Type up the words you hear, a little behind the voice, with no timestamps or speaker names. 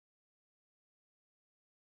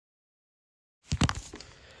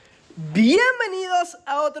Bienvenidos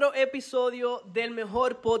a otro episodio del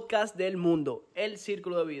mejor podcast del mundo, El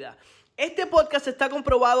Círculo de Vida. Este podcast está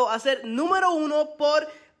comprobado a ser número 1 por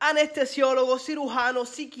anestesiólogos, cirujanos,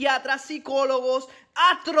 psiquiatras, psicólogos,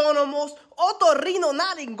 astrónomos,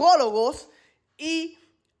 otorrinolaringólogos y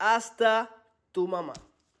hasta tu mamá.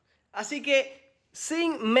 Así que,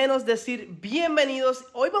 sin menos decir, bienvenidos.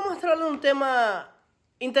 Hoy vamos a estar hablando de un tema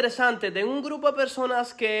interesante de un grupo de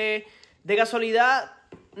personas que de casualidad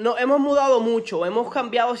nos hemos mudado mucho, hemos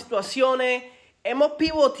cambiado situaciones, hemos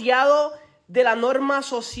pivoteado de la norma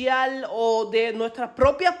social o de nuestras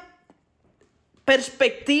propias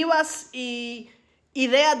perspectivas y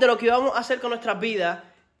ideas de lo que vamos a hacer con nuestras vidas.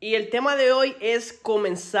 Y el tema de hoy es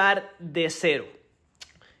comenzar de cero.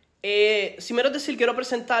 Sin menos decir, quiero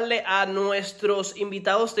presentarle a nuestros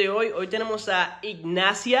invitados de hoy. Hoy tenemos a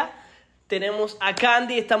Ignacia, tenemos a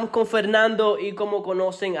Candy, estamos con Fernando y como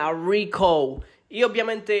conocen a Rico. Y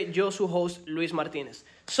obviamente yo, su host, Luis Martínez.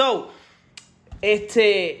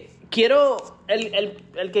 Quiero,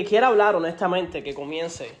 el que quiera hablar honestamente, que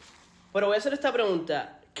comience. Pero voy a hacer esta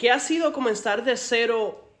pregunta. ¿Qué ha sido comenzar de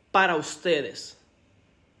cero para ustedes?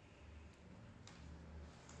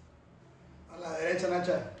 A la derecha,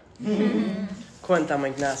 Nacha. Cuéntame,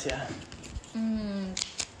 Ignacia.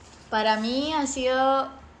 Para mí ha sido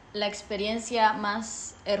la experiencia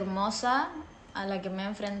más hermosa a la que me he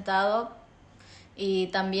enfrentado y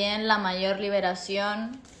también la mayor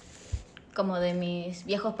liberación como de mis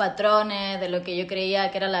viejos patrones, de lo que yo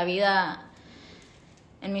creía que era la vida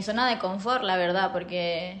en mi zona de confort, la verdad,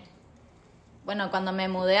 porque bueno, cuando me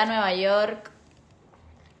mudé a Nueva York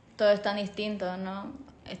todo es tan distinto, ¿no?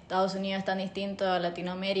 Estados Unidos es tan distinto a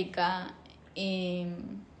Latinoamérica y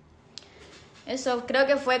eso creo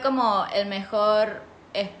que fue como el mejor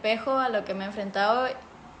espejo a lo que me he enfrentado,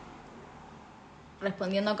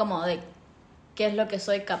 respondiendo como de qué es lo que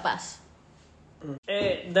soy capaz.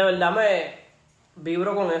 De verdad me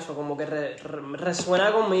vibro con eso, como que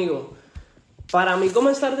resuena conmigo. Para mí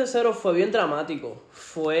comenzar de cero fue bien dramático.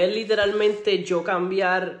 Fue literalmente yo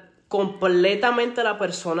cambiar completamente la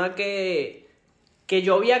persona que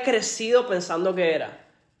yo había crecido pensando que era.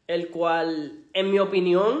 El cual, en mi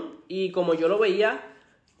opinión, y como yo lo veía,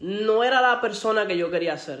 no era la persona que yo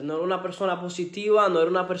quería ser. No era una persona positiva, no era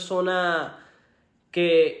una persona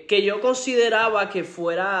que yo consideraba que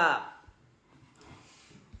fuera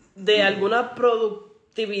de alguna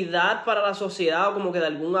productividad para la sociedad o como que de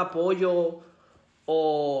algún apoyo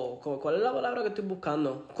o ¿cuál es la palabra que estoy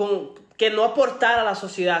buscando? Que no aportara a la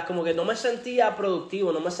sociedad, como que no me sentía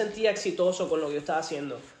productivo, no me sentía exitoso con lo que yo estaba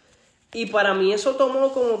haciendo. Y para mí eso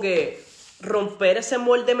tomó como que romper ese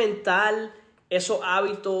molde mental, esos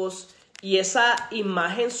hábitos y esa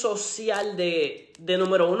imagen social de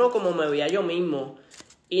número 1, como me veía yo mismo.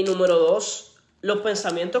 Y número 2, los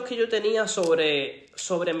pensamientos que yo tenía sobre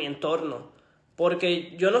mi entorno.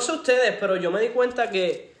 Porque yo no sé ustedes, pero yo me di cuenta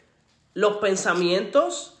que los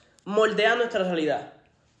pensamientos moldean nuestra realidad.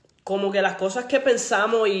 Como que las cosas que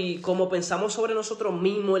pensamos y como pensamos sobre nosotros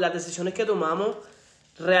mismos y las decisiones que tomamos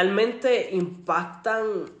realmente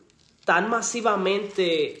impactan tan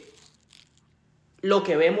masivamente lo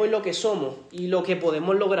que vemos y lo que somos y lo que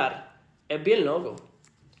podemos lograr. Es bien loco.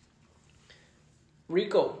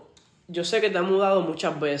 Rico, yo sé que te has mudado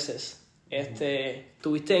muchas veces.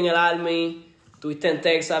 Estuviste en el Army, estuviste en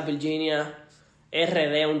Texas, Virginia,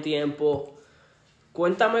 RD un tiempo.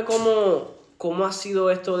 Cuéntame cómo ha sido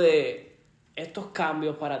esto de estos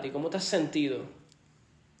cambios para ti. ¿Cómo te has sentido?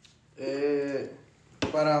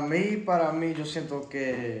 Para mí, yo siento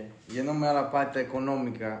que, yéndome a la parte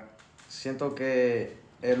económica, siento que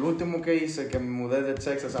el último que hice, que me mudé de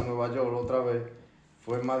Texas a Nueva York otra vez,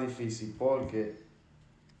 fue más difícil porque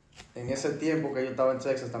en ese tiempo que yo estaba en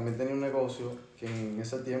Texas también tenía un negocio que en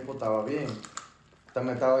ese tiempo estaba bien.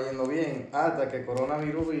 Me estaba yendo bien hasta que el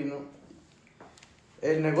coronavirus vino.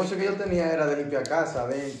 El negocio que yo tenía era de limpiar casa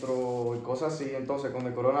adentro y cosas así. Entonces, cuando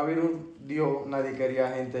el coronavirus dio, nadie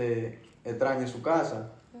quería gente extraña en su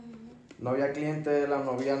casa. No había clientela,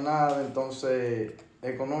 no había nada. Entonces,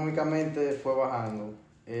 económicamente fue bajando.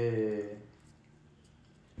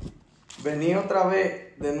 Venir otra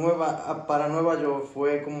vez para Nueva York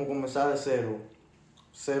fue como comenzar de cero.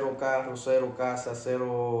 Cero carro, cero casa,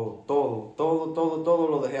 cero todo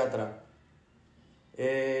lo dejé atrás.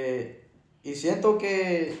 Y siento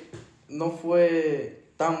que no fue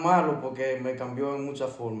tan malo porque me cambió en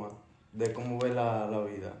muchas formas de cómo ver la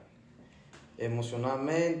vida.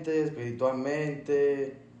 Emocionalmente,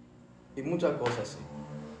 espiritualmente y muchas cosas así.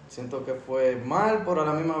 Siento que fue mal, pero a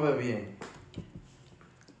la misma vez bien.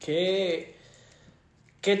 ¿Qué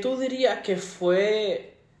tú dirías que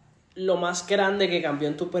fue lo más grande que cambió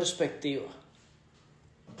en tu perspectiva?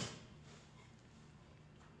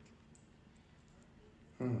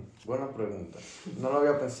 Buena pregunta. No lo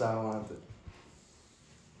había pensado antes.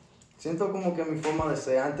 Siento como que mi forma de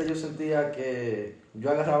ser, antes yo sentía que yo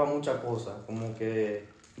agarraba muchas cosas, como que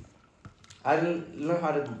I didn't learn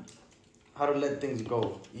how to let things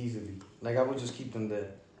go easily. Like I would just keep them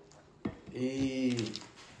there. Y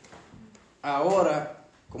ahora,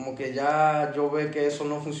 como que ya yo veo que eso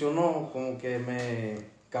no funcionó, como que me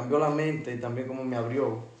cambió la mente y también como me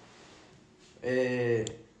abrió.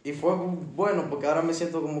 Y fue bueno porque ahora me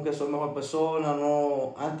siento como que soy mejor persona,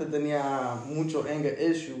 no, antes tenía muchos anger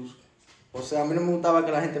issues. O sea, a mí no me gustaba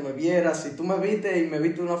que la gente me viera. Si tú me viste y me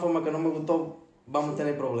viste de una forma que no me gustó, vamos a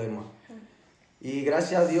tener problemas. Y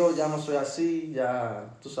gracias a Dios ya no soy así,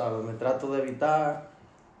 ya, tú sabes, me trato de evitar.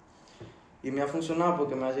 Y me ha funcionado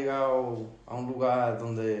porque me ha llegado a un lugar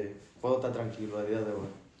donde puedo estar tranquilo a día de hoy.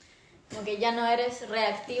 Como que ya no eres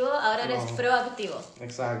reactivo, ahora eres proactivo.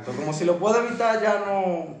 Exacto, como si lo puedo evitar ya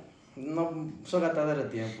no soy gastadera de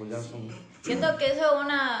tiempo. Ya son... Siento que eso es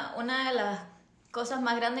una de las cosas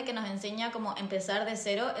más grandes que nos enseña como empezar de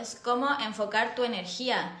cero, es cómo enfocar tu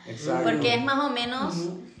energía. Exacto. Porque es más o menos,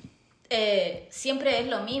 siempre es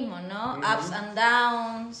lo mismo, ¿no? Ups and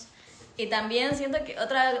downs. Y también siento que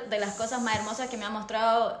otra de las cosas más hermosas que me ha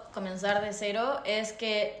mostrado comenzar de cero es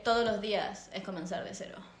que todos los días es comenzar de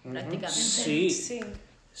cero, prácticamente.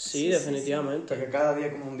 Sí, definitivamente. Porque cada día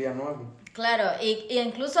es como un día nuevo. Claro, y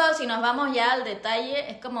incluso si nos vamos ya al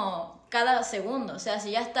detalle, es como cada segundo. O sea,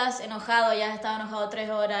 si ya estás enojado, ya has estado enojado 3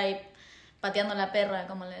 horas y pateando la perra,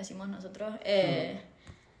 como le decimos nosotros,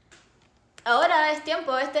 ahora es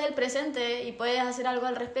tiempo, este es el presente y puedes hacer algo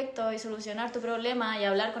al respecto y solucionar tu problema y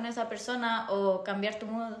hablar con esa persona o cambiar tu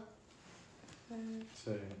mood.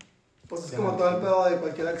 Sí. Pues es como todo el pedo de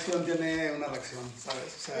cualquier acción tiene una reacción,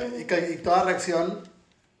 ¿sabes? O sea, y toda reacción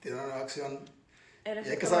tiene una reacción. Y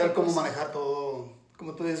hay que saber cómo manejar todo.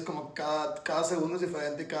 Como tú dices, como cada segundo es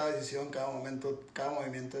diferente, cada decisión, cada momento, cada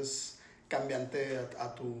movimiento es cambiante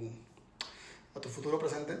a tu futuro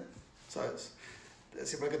presente, ¿sabes?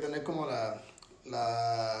 Siempre hay que tener como la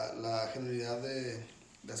genuinidad de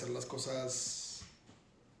hacer las cosas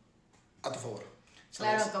a tu favor,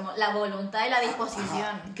 ¿sabes? Claro, como la voluntad y la disposición.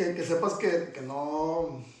 Ajá, que sepas que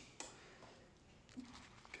no...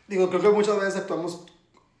 Digo, creo que muchas veces actuamos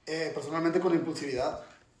personalmente con impulsividad,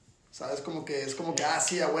 ¿sabes? Como que es como que,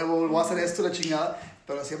 sí, a huevo, voy a hacer esto, la chingada,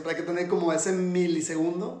 pero siempre hay que tener como ese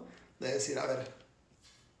milisegundo de decir, a ver,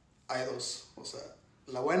 hay dos, o sea,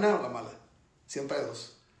 la buena o la mala. Siempre hay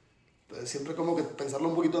dos. Entonces, siempre como que pensarlo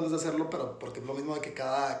un poquito antes de hacerlo, pero porque es lo mismo de que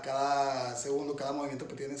cada segundo, cada movimiento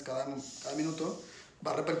que tienes, cada minuto,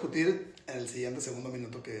 va a repercutir en el siguiente segundo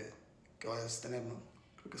minuto que vayas a tener, ¿no?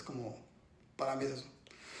 Creo que es como, para mí es eso.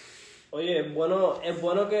 Oye, es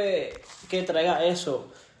bueno que traiga eso,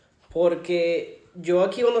 porque yo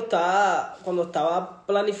aquí cuando estaba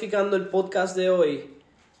planificando el podcast de hoy,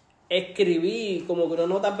 escribí como que una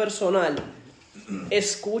nota personal: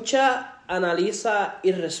 escucha, analiza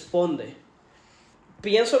y responde.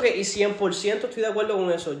 Pienso que, y 100% estoy de acuerdo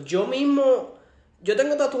con eso. Yo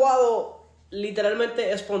tengo tatuado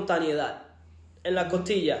literalmente espontaneidad en la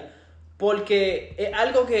costilla, porque es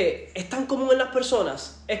algo que es tan común en las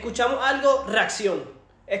personas. Escuchamos algo, reacción.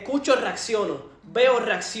 Escucho, reacciono. Veo,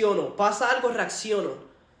 reacciono. Pasa algo, reacciono.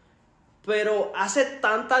 Pero hace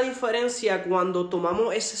tanta diferencia cuando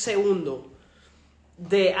tomamos ese segundo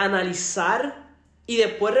de analizar y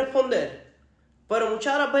después responder. Pero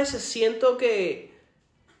muchas de las veces siento que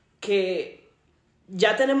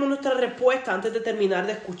ya tenemos nuestra respuesta antes de terminar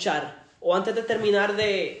de escuchar o antes de terminar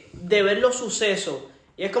de ver los sucesos.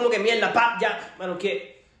 Y es como que mierda, ya, bueno,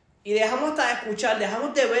 que... Y dejamos hasta de escuchar,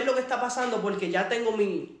 dejamos de ver lo que está pasando porque ya tengo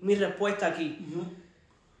mi respuesta aquí.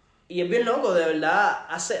 Y es bien loco, de verdad,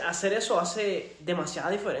 hacer eso hace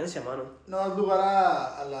demasiada diferencia, mano. No das lugar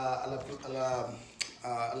a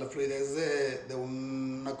la fluidez de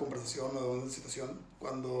una conversación o de una situación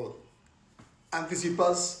cuando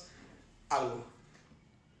anticipas algo.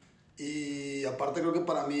 Y aparte creo que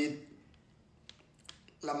para mí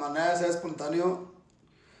la manera de ser espontáneo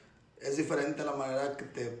es diferente a la manera que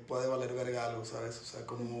te puede valer verga algo, ¿sabes? O sea,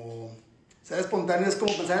 como... Ser espontáneo es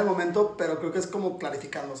como pensar en el momento, pero creo que es como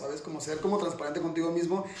clarificando, ¿sabes? Como ser como transparente contigo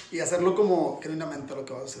mismo y hacerlo como genuinamente lo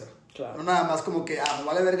que vas a hacer. Claro. No nada más como que, me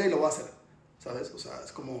vale verga y lo voy a hacer, ¿sabes? O sea,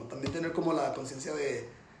 es como también tener como la conciencia de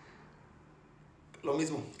lo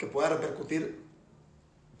mismo, que pueda repercutir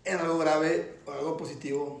en algo grave o algo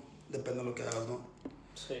positivo, depende de lo que hagas, ¿no?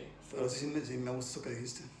 Sí. Pero sí me gusta eso que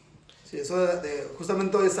dijiste. Sí, eso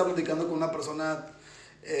justamente hoy estaba platicando con una persona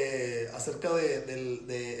acerca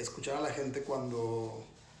de escuchar a la gente cuando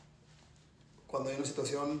hay una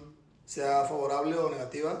situación, sea favorable o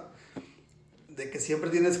negativa, de que siempre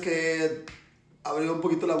tienes que abrir un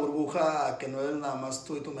poquito la burbuja a que no eres nada más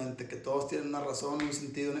tú y tu mente, que todos tienen una razón, un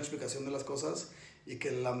sentido, una explicación de las cosas, y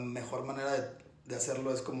que la mejor manera de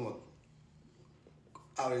hacerlo es como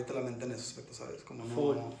abrirte la mente en ese aspecto, ¿sabes? Como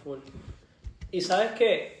no... Full. Y sabes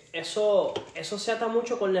que eso se ata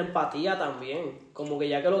mucho con la empatía también, como que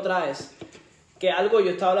ya que lo traes, que algo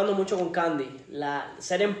yo estaba hablando mucho con Candy,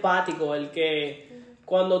 ser empático, el que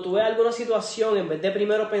cuando tú ves alguna situación, en vez de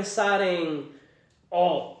primero pensar en,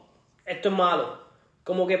 esto es malo,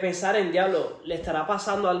 como que pensar en, diablo, le estará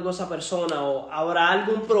pasando algo a esa persona, o habrá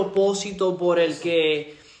algún propósito por el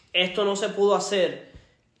que esto no se pudo hacer.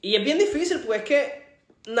 Y es bien difícil, pues es que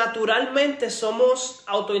naturalmente somos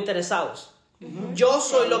autointeresados. Yo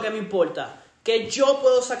soy lo que me importa, que yo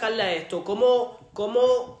puedo sacarle a esto,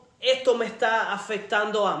 cómo esto me está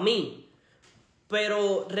afectando a mí.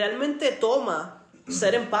 Pero realmente toma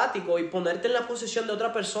ser empático y ponerte en la posición de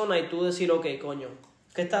otra persona y tú decir, ok, coño,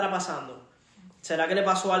 ¿qué estará pasando? ¿Será que le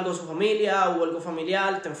pasó algo a su familia? ¿Hubo algo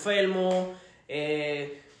familiar? ¿Está enfermo?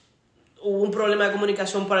 ¿Hubo un problema de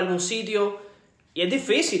comunicación por algún sitio? Y es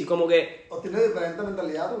difícil, como que... O tiene diferente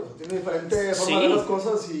mentalidad, güey. Tiene diferente forma de ver las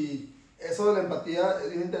cosas, y eso de la empatía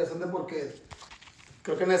es bien interesante porque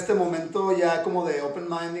creo que en este momento ya como de open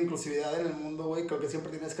mind, de inclusividad en el mundo, güey, creo que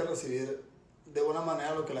siempre tienes que recibir de buena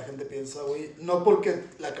manera lo que la gente piensa, güey. No porque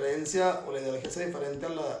la creencia o la ideología sea diferente a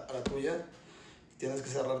la tuya, tienes que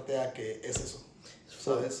cerrarte a que es eso,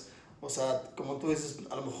 ¿sabes? O sea, como tú dices,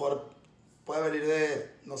 a lo mejor puede venir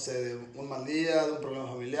de, no sé, de un mal día, de un problema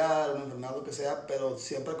familiar, una enfermedad, lo que sea, pero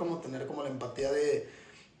siempre como tener como la empatía de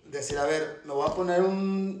decir, a ver, me voy a poner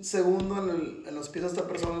un segundo en los pies de esta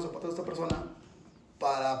persona, en los zapatos de esta persona,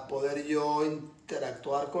 para poder yo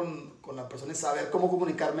interactuar con la persona y saber cómo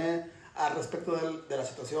comunicarme al respecto de la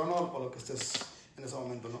situación o lo que estés en ese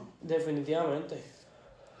momento, ¿no? Definitivamente.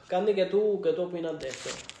 Candy, ¿qué tú opinas de esto?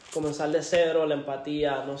 Comenzar de cero, la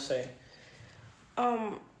empatía, no sé.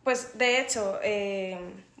 Pues de hecho,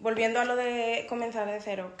 volviendo a lo de comenzar de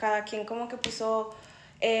cero, cada quien como que puso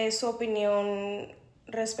su opinión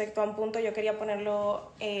respecto a un punto. Yo quería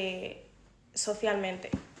ponerlo socialmente.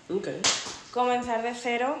 Okay. Comenzar de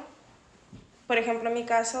cero, por ejemplo, en mi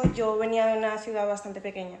caso, yo venía de una ciudad bastante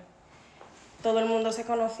pequeña. Todo el mundo se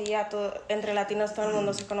conocía, entre latinos todo el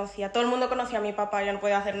mundo se conocía. Todo el mundo conocía a mi papá, yo no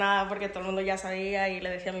podía hacer nada porque todo el mundo ya sabía y le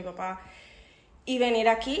decía a mi papá. Y venir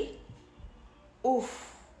aquí,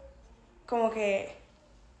 como que...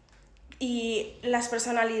 Y las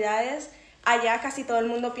personalidades, allá casi todo el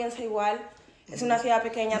mundo piensa igual. Es una ciudad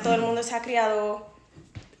pequeña, todo el mundo se ha criado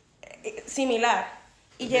similar.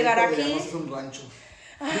 Y llegar aquí... Es un rancho.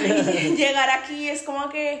 Llegar aquí es como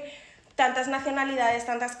que tantas nacionalidades,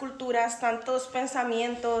 tantas culturas, tantos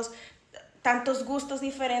pensamientos, tantos gustos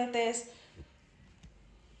diferentes.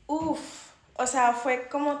 O sea, fue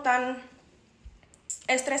como tan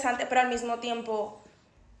estresante, pero al mismo tiempo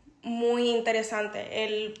muy interesante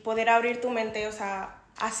el poder abrir tu mente, o sea,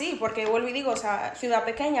 así, porque vuelvo y digo, o sea, ciudad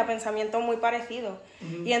pequeña, pensamiento muy parecido.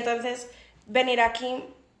 Y entonces venir aquí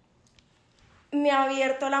me ha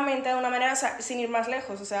abierto la mente de una manera, o sea, sin ir más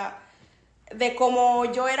lejos, o sea, de cómo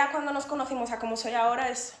yo era cuando nos conocimos a cómo soy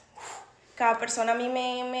ahora, cada persona a mí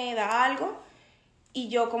me da algo y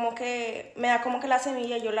yo como que, me da como que la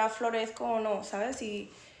semilla, yo la florezco o no, ¿sabes?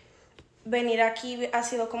 Y venir aquí ha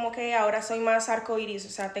sido como que ahora soy más arcoiris, o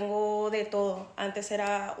sea, tengo de todo. Antes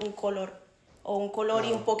era un color, o un color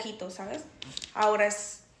y un poquito, ¿sabes? Ahora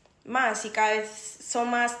es más y cada vez son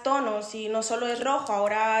más tonos y no solo es rojo,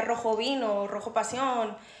 ahora rojo vino, rojo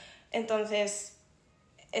pasión. Entonces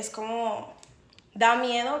es como, da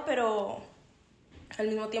miedo, pero al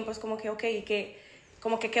mismo tiempo es como que, ok,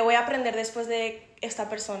 ¿qué voy a aprender después de esta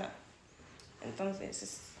persona?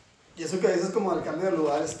 Entonces Y eso que dices como el cambio de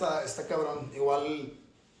lugar está cabrón. Yo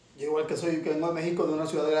igual que que vengo de México, de una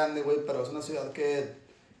ciudad grande, güey, pero es una ciudad que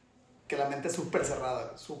la mente es súper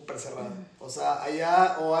cerrada, súper cerrada. O sea,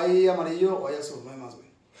 allá o hay amarillo o hay azul, no hay más, güey.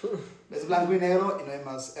 Es blanco y negro y no hay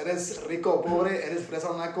más. Eres rico o pobre, eres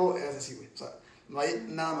fresa o naco, eres así, güey. O sea, no hay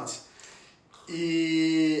nada más.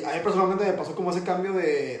 Y a mí personalmente me pasó como ese cambio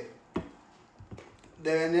de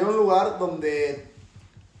venir a un lugar donde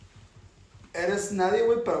eres nadie,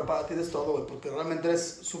 güey, pero para ti eres todo, güey, porque realmente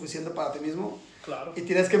eres suficiente para ti mismo. Claro. Y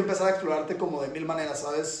tienes que empezar a explorarte como de 1000 maneras,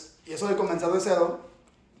 ¿sabes? Y eso de comenzar de cero,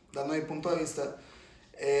 dando mi punto de vista,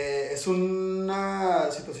 es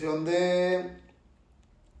una situación de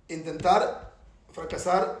intentar,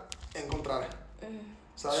 fracasar, encontrar,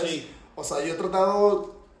 ¿sabes? Sí. O sea, yo he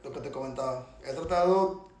tratado, lo que te comentaba, he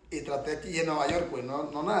tratado y traté aquí en Nueva York, güey,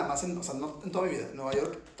 no nada más, o sea, no en toda mi vida. En Nueva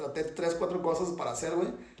York traté 3, 4 cosas para hacer, güey,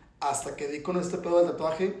 hasta que di con este pedo del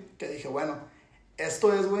tatuaje, que dije, bueno,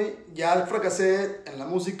 esto es, güey, ya fracasé en la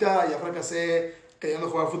música, ya fracasé queriendo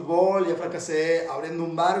jugar fútbol, ya fracasé abriendo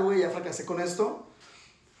un bar, güey, ya fracasé con esto.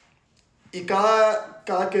 Y cada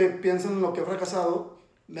que pienso en lo que he fracasado,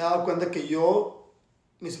 me he dado cuenta que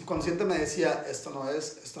mi subconsciente me decía, esto no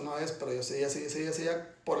es, pero yo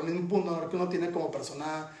seguía, por el mismo punto, ¿no? Que uno tiene como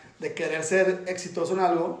persona de querer ser exitoso en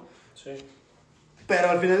algo. Sí.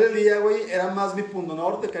 Pero al final del día, güey, era más mi punto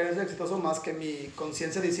honor de querer ser exitoso más que mi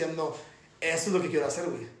conciencia diciendo, eso es lo que quiero hacer,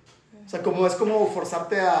 güey. O sea, es como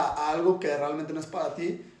forzarte a algo que realmente no es para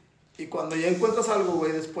ti. Y cuando ya encuentras algo,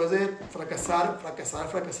 güey, después de fracasar,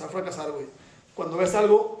 güey, cuando ves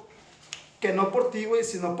algo que no por ti, güey,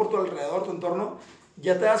 sino por tu alrededor, tu entorno,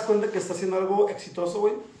 ya te das cuenta que está haciendo algo exitoso,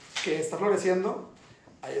 güey, que está floreciendo,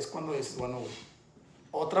 ahí es cuando dices, bueno, güey,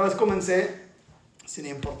 otra vez comencé, sin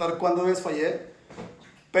importar cuándo desfallé,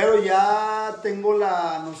 pero ya tengo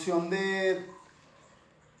la noción de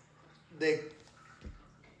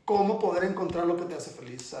cómo poder encontrar lo que te hace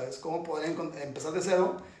feliz, ¿sabes? Cómo poder empezar de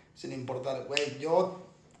cero, sin importar, güey, yo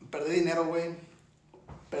perdí dinero, güey,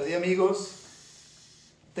 perdí amigos,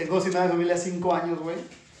 tengo sin nada de familia 5 años, güey,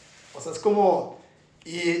 o sea, es como...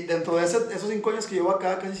 Y dentro de esos 5 años que llevo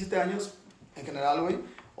acá, casi 7 años en general, güey,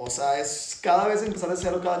 o sea, es cada vez empezar de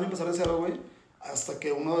cero, cada año empezar de cero, güey, hasta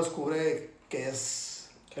que uno descubre que es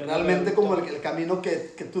realmente como el camino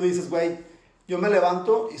que tú dices, güey, yo me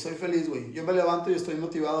levanto y soy feliz, güey, yo me levanto y estoy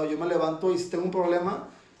motivado, yo me levanto y si tengo un problema,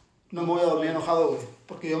 no me voy a dormir enojado, güey,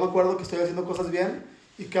 porque yo me acuerdo que estoy haciendo cosas bien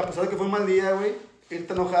y que a pesar de que fue un mal día, güey,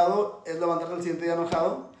 irte enojado es levantarte al siguiente día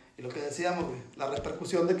enojado. Y lo que decíamos, güey, la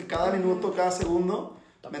repercusión de que cada minuto, cada segundo,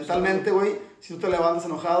 mentalmente, güey, si tú te levantas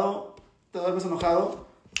enojado, te duermes enojado,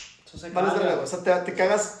 vales de luego. O sea, te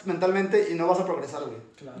cagas mentalmente y no vas a progresar, güey.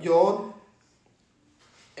 Claro. Yo,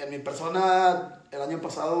 en mi persona, el año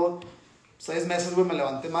pasado, 6 meses, güey, me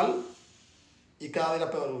levanté mal y cada día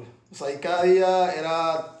era peor, güey. O sea, y cada día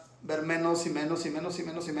era ver menos y menos y menos y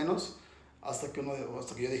menos y menos hasta que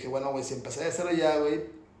yo dije, bueno, güey, si empecé de cero ya,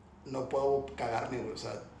 güey, no puedo cagarme, güey, o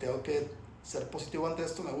sea, tengo que ser positivo ante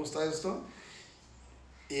esto, me gusta esto.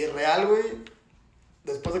 Y real, güey,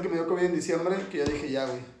 después de que me dio COVID en diciembre, que yo dije, ya,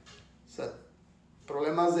 güey, o sea,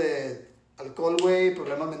 problemas de alcohol, güey,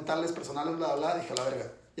 problemas mentales, personales, bla, bla, dije, a la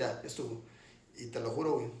verga, ya estuvo. Y te lo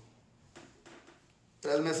juro, güey,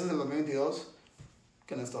 3 meses del 2022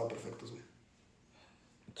 que no estaban perfectos, güey.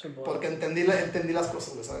 Porque entendí las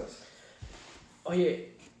cosas, güey, ¿sabes?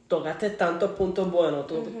 Oye, tocaste tantos puntos buenos,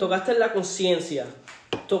 tocaste la conciencia,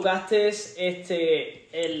 tocaste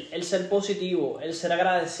el ser positivo, el ser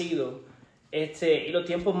agradecido, y los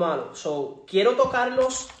tiempos malos. So, quiero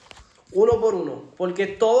tocarlos uno por uno, porque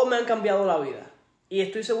todos me han cambiado la vida. Y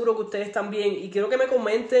estoy seguro que ustedes también. Y quiero que me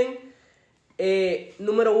comenten,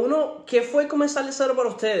 número 1, ¿qué fue comenzar de cero para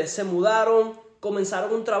ustedes? ¿Se mudaron?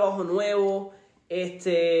 ¿Comenzaron un trabajo nuevo?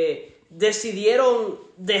 ¿Decidieron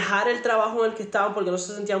dejar el trabajo en el que estaban porque no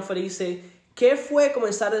se sentían felices? ¿Qué fue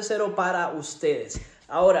comenzar de cero para ustedes?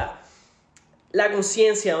 Ahora, la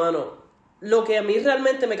conciencia, mano. Lo que a mí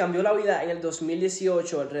realmente me cambió la vida en el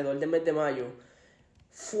 2018, alrededor del mes de mayo,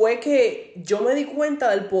 fue que yo me di cuenta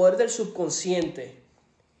del poder del subconsciente.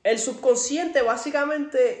 El subconsciente,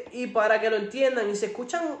 básicamente, y para que lo entiendan y se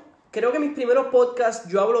escuchan, creo que en mis primeros podcasts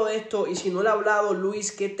yo hablo de esto, y si no lo he hablado,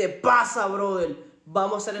 Luis, ¿qué te pasa, brother?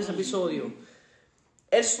 Vamos a hacer ese episodio.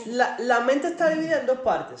 La mente está dividida en 2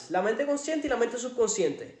 partes, la mente consciente y la mente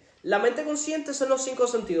subconsciente. La mente consciente son los 5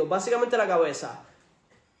 sentidos, básicamente la cabeza.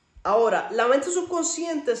 Ahora, la mente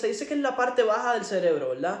subconsciente se dice que es la parte baja del cerebro,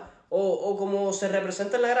 ¿verdad? O como se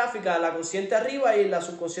representa en la gráfica, la consciente arriba y la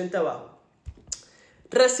subconsciente abajo.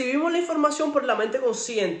 Recibimos la información por la mente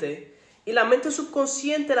consciente y la mente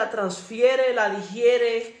subconsciente la transfiere, la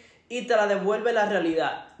digiere y te la devuelve a la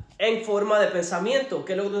realidad en forma de pensamiento,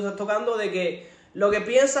 que es lo que tú estás tocando, de que lo que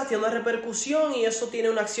piensas tiene una repercusión y eso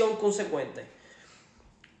tiene una acción consecuente.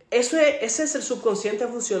 Ese es el subconsciente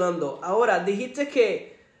funcionando. Ahora, dijiste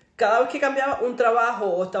que cada vez que cambiabas un trabajo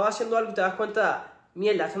o estabas haciendo algo te das cuenta,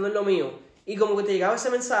 mierda, esto no es lo mío, y como que te llegaba ese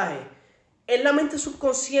mensaje, es la mente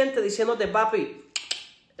subconsciente diciéndote, papi,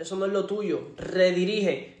 eso no es lo tuyo,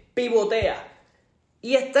 redirige, pivotea,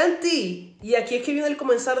 y está en ti. Y aquí es que viene el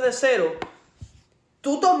comenzar de cero.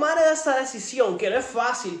 Tú tomar esa decisión, que no es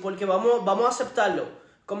fácil, porque vamos a aceptarlo.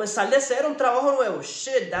 Comenzar de cero un trabajo nuevo,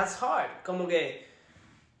 shit, that's hard. Como que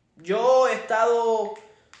yo he estado,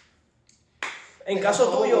 en caso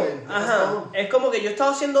tuyo, es como que yo he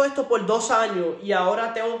estado haciendo esto por 2 años y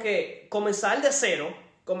ahora tengo que comenzar de cero,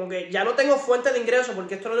 Como que ya no tengo fuente de ingreso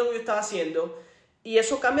porque esto es lo que yo estaba haciendo. Y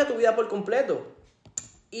eso cambia tu vida por completo.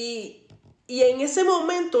 Y en ese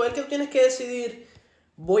momento es que tú tienes que decidir,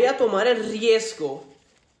 voy a tomar el riesgo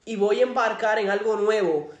y voy a embarcar en algo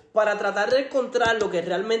nuevo para tratar de encontrar lo que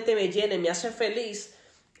realmente me llene, me hace feliz,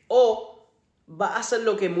 o va a hacer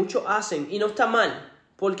lo que muchos hacen y no está mal,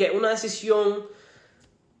 porque es una decisión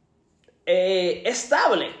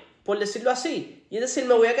estable, por decirlo así. Y es decir,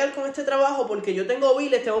 me voy a quedar con este trabajo porque yo tengo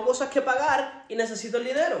biles, tengo cosas que pagar y necesito el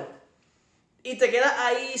dinero. Y te quedas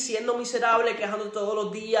ahí siendo miserable, quejándote todos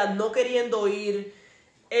los días, no queriendo ir.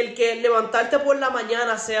 El que levantarte por la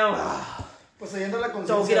mañana sea... Pues ahí entra la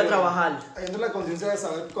conciencia. Tengo que ir a trabajar. Ahí entra la conciencia de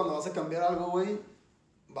saber que cuando vas a cambiar algo, güey,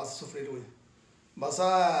 vas a sufrir, güey. Vas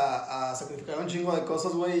a sacrificar un chingo de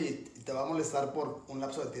cosas, güey, y te va a molestar por un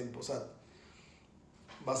lapso de tiempo. O sea,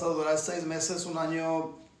 vas a durar 6 meses, 1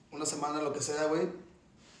 año, 1 semana, lo que sea, güey,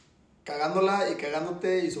 cagándola y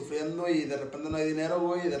cagándote y sufriendo, y de repente no hay dinero,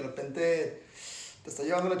 güey, y de repente te está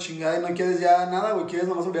llevando la chingada y no quieres ya nada, güey, quieres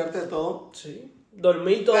nomás olvidarte de todo. Sí.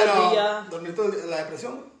 Dormir todo el día. Dormir todo el día, la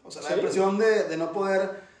depresión, güey. O sea, la Sí. depresión de no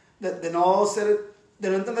poder, de no ser, de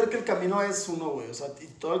no entender que el camino es uno, güey. O sea, y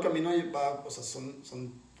todo el camino va, o sea,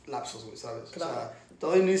 son lapsos, güey, ¿sabes? Claro. O sea,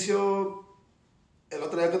 todo inicio, el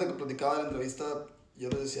otro día que te platicaba de la entrevista, yo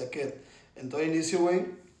les decía que en todo inicio,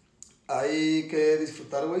 güey, hay que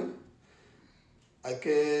disfrutar, güey. Hay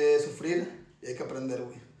que sufrir y hay que aprender,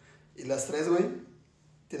 güey. Y las 3, güey,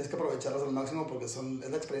 tienes que aprovecharlas al máximo porque es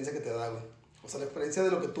la experiencia que te da, güey. O sea, la experiencia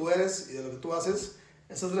de lo que tú eres y de lo que tú haces,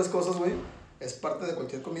 esas 3 cosas, güey, es parte de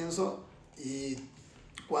cualquier comienzo. Y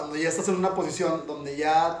cuando ya estás en una posición donde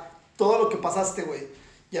ya todo lo que pasaste, güey,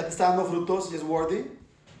 ya te está dando frutos y es worthy,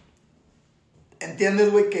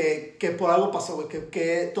 entiendes, güey, que por algo pasó, güey,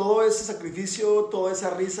 que todo ese sacrificio, toda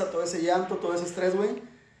esa risa, todo ese llanto, todo ese estrés, güey,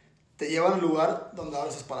 te llevan al lugar donde ahora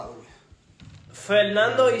estás parado, güey.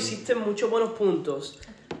 Fernando, hiciste muchos buenos puntos.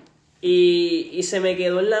 Y se me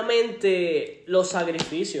quedó en la mente los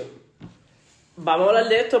sacrificios. Vamos a hablar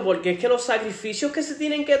de esto porque es que los sacrificios que se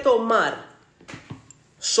tienen que tomar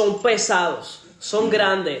son pesados, son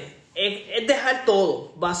grandes. Es dejar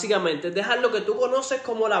todo, básicamente. Es dejar lo que tú conoces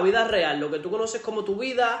como la vida real, lo que tú conoces como tu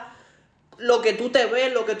vida, lo que tú te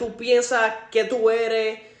ves, lo que tú piensas que tú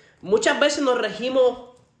eres. Muchas veces nos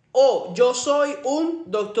regimos, yo soy un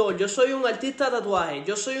doctor, yo soy un artista de tatuaje,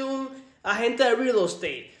 yo soy un agente de real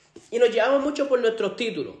estate. Y nos llevamos mucho por nuestros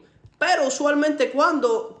títulos. Pero usualmente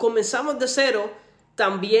cuando comenzamos de cero,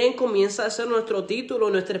 también comienza a ser nuestro título,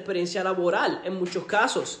 nuestra experiencia laboral, en muchos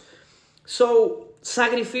casos.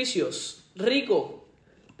 Sacrificios. Rico,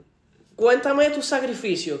 cuéntame de tus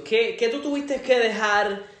sacrificios. ¿Qué tú tuviste que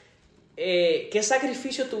dejar? ¿Qué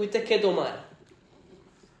sacrificios tuviste que tomar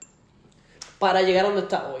para llegar a donde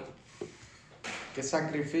estás hoy? ¿Qué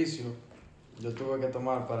sacrificio yo tuve que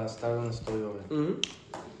tomar para estar donde estoy hoy? Uh-huh.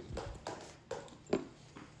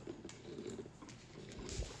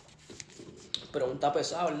 Pregunta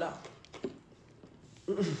pesada, ¿verdad?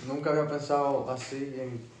 Nunca había pensado así,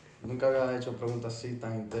 nunca había hecho preguntas así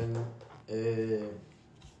tan internas.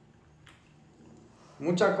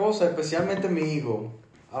 Muchas cosas, especialmente mi ego.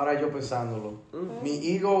 Ahora yo pensándolo. Uh-huh.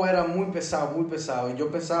 Mi ego era muy pesado. Y yo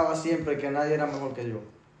pensaba siempre que nadie era mejor que yo.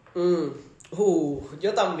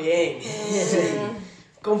 Yo también. Sí.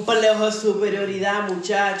 Complejo de superioridad,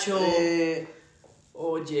 muchacho.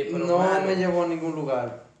 Oye, pero no mano, me llevó a ningún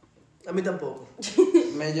lugar. A mí tampoco.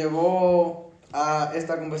 Me llevó a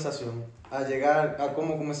esta conversación, a llegar a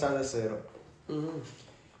cómo comenzar de cero. Uh-huh.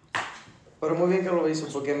 Pero muy bien que lo hizo,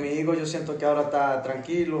 porque mi ego yo siento que ahora está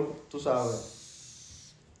tranquilo, tú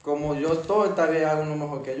sabes. Como yo estoy, tal vez hay uno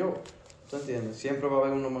mejor que yo. ¿Tú entiendes? Siempre va a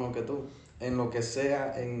haber uno mejor que tú. En lo que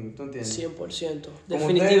sea, ¿tú entiendes? 100%. Como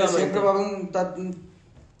Definitivamente. ustedes, siempre va a haber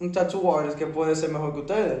un tattoo artist que puede ser mejor que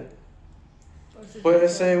ustedes. Puede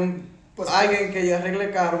ser alguien que ya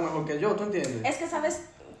arregle carro mejor que yo, ¿tú entiendes? Es que, ¿sabes?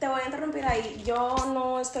 Te voy a interrumpir ahí. Yo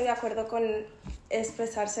no estoy de acuerdo con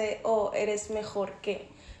expresarse eres mejor que.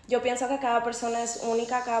 Yo pienso que cada persona es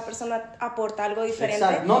única, cada persona aporta algo diferente.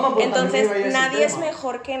 Exacto. No, entonces, nadie es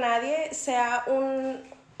mejor que nadie, sea un...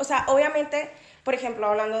 O sea, obviamente, por ejemplo,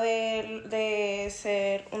 hablando de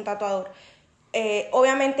ser un tatuador,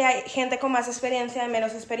 obviamente hay gente con más experiencia y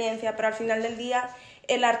menos experiencia, pero al final del día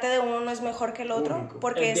el arte de uno no es mejor que el otro, único.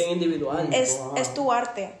 porque es bien individual. Es tu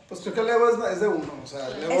arte. Pues creo que el ego es de uno, o sea,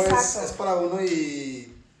 el ego es para uno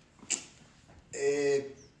y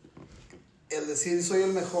el decir soy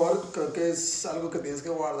el mejor creo que es algo que tienes que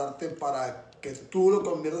guardarte para que tú lo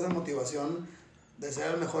conviertas en motivación de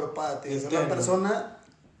ser el mejor para ti, de ser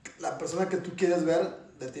la persona que tú quieres ver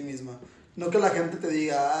de ti misma. No que la gente te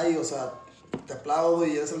diga, ay, o sea, te aplaudo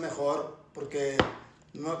y eres el mejor, porque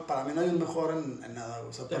para mí no hay un mejor en nada, güey.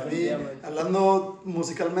 O sea, para mí, hablando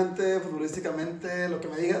musicalmente, futbolísticamente, lo que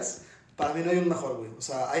me digas, para mí no hay un mejor, güey. O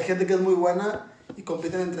sea, hay gente que es muy buena y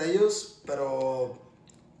compiten entre ellos, pero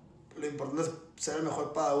lo importante es ser el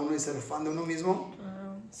mejor para uno y ser fan de uno mismo.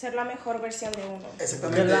 Ser la mejor versión de uno.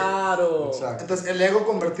 Exactamente. Claro. Exacto. Entonces, el ego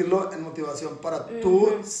convertirlo en motivación para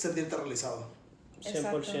tú sentirte realizado.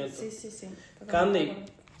 100%. Sí. Candy,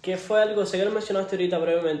 ¿qué fue algo? Sé que lo mencionaste ahorita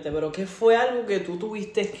brevemente, pero ¿qué fue algo que tú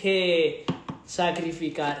tuviste que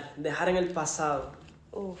sacrificar, dejar en el pasado?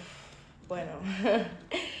 Bueno.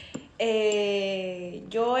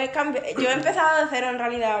 Yo he empezado de cero en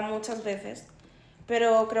realidad muchas veces,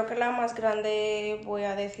 pero creo que la más grande voy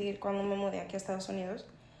a decir cuando me mudé aquí a Estados Unidos.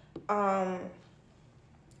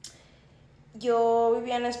 Yo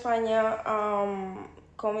vivía en España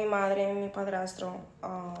con mi madre y mi padrastro.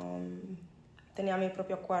 Tenía mi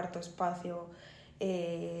propio cuarto, espacio,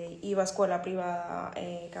 iba a escuela privada,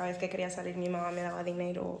 cada vez que quería salir mi mamá me daba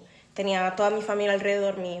dinero, tenía toda mi familia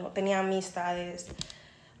alrededor mío, tenía amistades,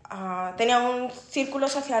 tenía un círculo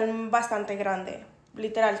social bastante grande,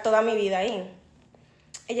 literal, toda mi vida ahí.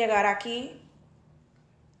 Y llegar aquí,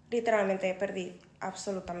 literalmente perdí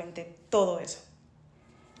absolutamente todo eso.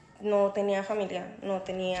 No tenía familia, no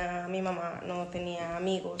tenía mi mamá, no tenía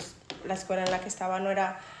amigos. La escuela en la que estaba no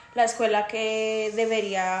era la escuela que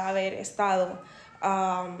debería haber estado.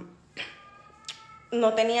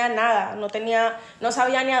 No tenía nada, no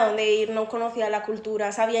sabía ni a dónde ir, no conocía la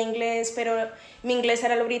cultura, sabía inglés, pero mi inglés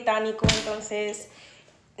era el británico, entonces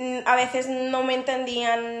a veces no me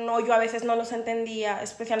entendían o yo a veces no los entendía,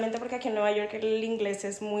 especialmente porque aquí en Nueva York el inglés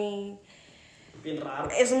es muy... Bien raro.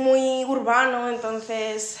 Es muy urbano,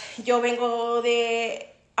 entonces yo vengo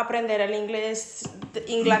de aprender el inglés de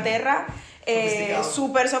Inglaterra,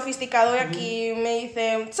 súper sofisticado, y aquí me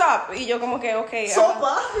dicen "sup" y yo como que ok.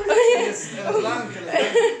 ¡Sopa!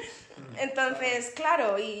 Entonces,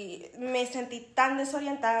 claro, y me sentí tan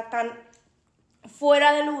desorientada, tan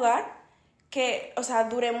fuera de lugar, que, o sea,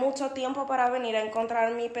 duré mucho tiempo para venir a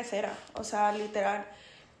encontrar mi pecera, o sea, literal,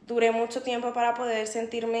 duré mucho tiempo para poder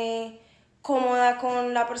sentirme cómoda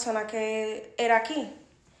con la persona que era aquí.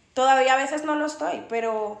 Todavía a veces no lo estoy,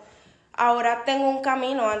 pero ahora tengo un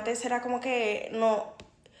camino. Antes era como que no...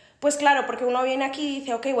 Pues claro, porque uno viene aquí y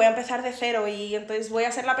dice, ok, voy a empezar de cero y entonces voy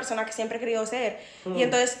a ser la persona que siempre he querido ser. Y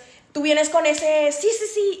entonces tú vienes con ese sí,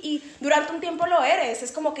 y durante un tiempo lo eres.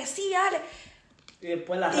 Es como que sí, dale. Y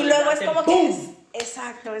después la Y luego es como ¡pum! que...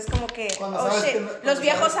 Exacto, es como que... Cuando oh, sabes shit, que no- los cuando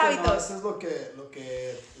viejos sabes que no, hábitos. eso es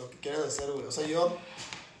lo que quieres hacer, güey. O sea, yo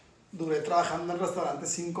duré trabajando en restaurantes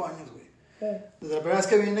 5 años, güey. Desde la primera vez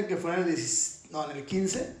que vine, que fue en el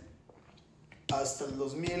 15, hasta el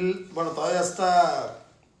 2000, bueno, todavía hasta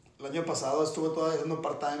el año pasado estuve todavía haciendo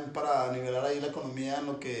part-time para nivelar ahí la economía en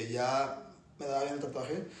lo que ya me daba bien el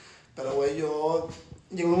tatuaje. Pero, güey, llegó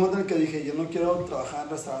un momento en el que dije, yo no quiero trabajar en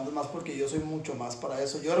restaurantes más porque yo soy mucho más para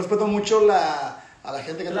eso. Yo respeto mucho a la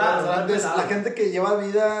gente que trabaja en restaurantes, la gente que lleva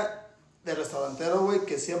vida de restaurantero, güey,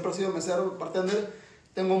 que siempre ha sido mesero, bartender.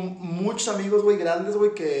 Tengo muchos amigos, güey, grandes,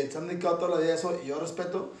 güey, que se han dedicado toda la vida a eso y yo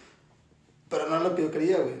respeto, pero no es lo que yo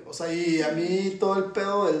quería, güey. O sea, y a mí todo el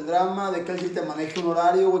pedo del drama, de que alguien te maneje un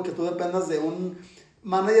horario, güey, que tú dependas de un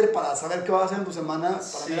manager para saber qué vas a hacer en tu semana,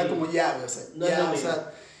 para mí era como ya, güey, o sea, No ya, o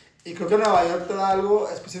sea. Y creo que Nueva York te da algo,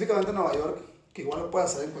 específicamente Nueva York, que igual lo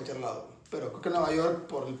puedes hacer en cualquier lado, güey. Pero creo que Nueva York,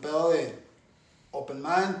 por el pedo de open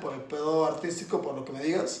mind, por el pedo artístico, por lo que me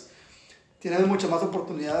digas, tienes mucha más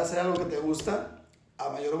oportunidad de hacer algo que te gusta a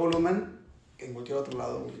mayor volumen que en cualquier otro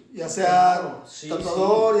lado, güey. Ya sea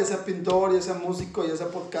tatuador, ya sea pintor, ya sea músico, ya sea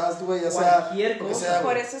podcast, güey, ya sea cualquier lo que cosa. sea,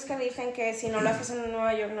 Por güey. eso es que dicen que si no lo haces en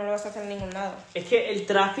Nueva York, no lo vas a hacer en ningún lado. Es que el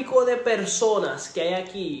tráfico de personas que hay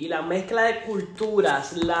aquí y la mezcla de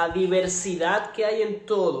culturas, la diversidad que hay en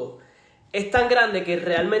todo, es tan grande que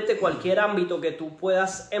realmente cualquier ámbito que tú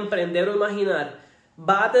puedas emprender o imaginar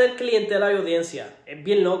va a tener clientela y audiencia. Es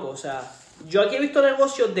bien loco, o sea, yo aquí he visto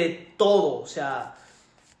negocios de todo, o sea,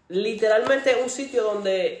 literalmente un sitio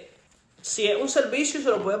donde si es un servicio y se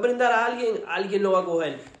lo puedes brindar a alguien, alguien lo va a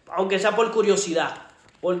coger, aunque sea por curiosidad,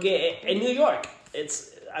 porque en New York,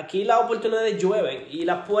 aquí las oportunidades llueven y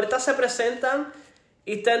las puertas se presentan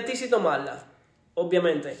y está en ti si tomarlas,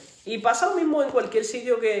 obviamente. Y pasa lo mismo en cualquier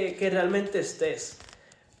sitio que realmente estés.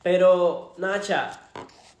 Pero, Nacha,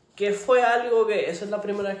 ¿qué fue algo que... Esa es la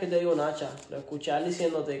primera vez que te digo Nacha. Lo escuché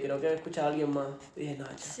diciéndote, creo que he escuchado a alguien más. Dije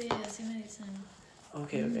Nacha. Sí, así me dicen.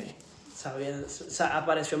 Ok. Sabía, o sea,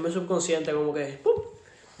 apareció en mi subconsciente como que... ¡pum!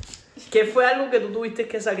 ¿Qué fue algo que tú tuviste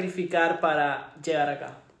que sacrificar para llegar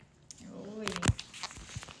acá? Uy.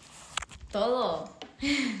 Todo.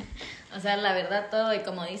 O sea, la verdad todo, y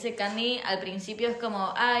como dice Candy, al principio es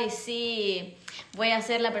como, ay, sí, voy a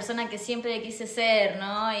ser la persona que siempre quise ser,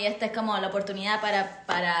 ¿no? Y esta es como la oportunidad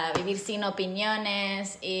para vivir sin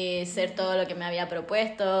opiniones y ser todo lo que me había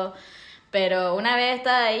propuesto. Pero una vez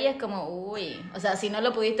estás ahí es como, uy, o sea, si no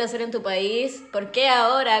lo pudiste hacer en tu país, ¿por qué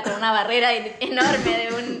ahora con una barrera enorme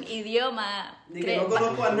de un idioma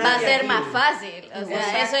va a ser más fácil? O sea,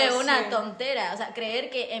 Exacto, eso es una sí. tontera. O sea, creer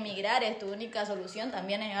que emigrar es tu única solución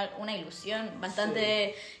también es una ilusión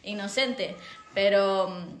bastante inocente.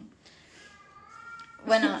 Pero,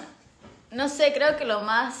 bueno, no sé, creo que lo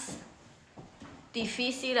más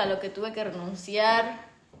difícil a lo que tuve que renunciar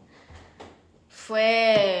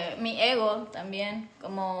fue mi ego también,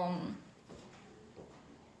 como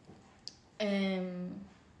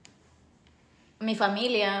mi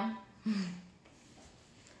familia,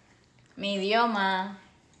 mi idioma.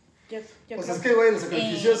 Yo Pues creo es que, güey, los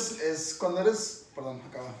sacrificios es cuando eres... Perdón,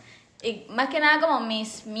 acaba. Y más que nada como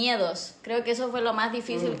mis miedos. Creo que eso fue lo más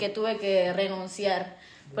difícil que tuve que renunciar.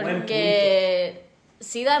 Buen Porque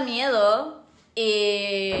sí da miedo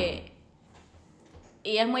y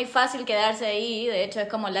es muy fácil quedarse ahí. De hecho, es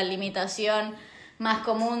como la limitación más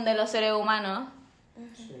común de los seres humanos.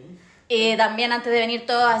 Y también antes de venir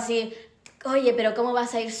todos así, oye, pero ¿cómo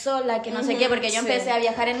vas a ir sola? Que no sé qué, porque yo Sí. empecé a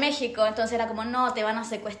viajar en México, entonces era como, no, te van a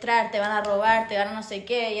secuestrar, te van a robar, te van a no sé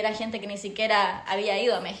qué, y era gente que ni siquiera había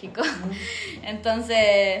ido a México.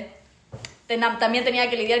 Entonces, también tenía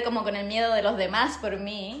que lidiar como con el miedo de los demás por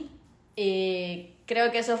mí, y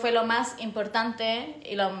creo que eso fue lo más importante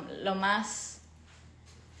y lo más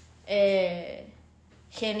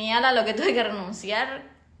genial a lo que tuve que renunciar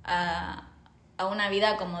a una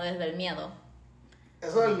vida como desde el miedo.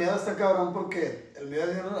 Eso del miedo está cabrón porque el miedo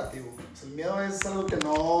es bien relativo. O sea, el miedo es algo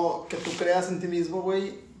que tú creas en ti mismo,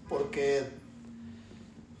 güey, porque...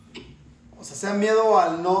 O sea miedo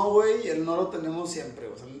al no, güey, el no lo tenemos siempre.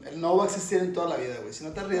 O sea, el no va a existir en toda la vida, güey. Si no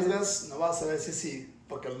te arriesgas, no vas a saber si sí,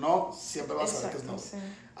 porque el no siempre vas a saber que es no. sí.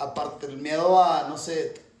 Aparte, el miedo a, no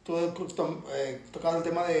sé, tú tocabas el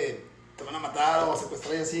tema de te van a matar o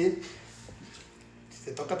secuestrar y así. Si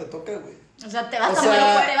te toca, güey. O sea, te vas O a sea,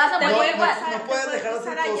 morir, te vas a no- morir no- igual. No puedes puedes dejar de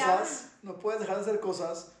hacer pasar allá. cosas. No puedes dejar de hacer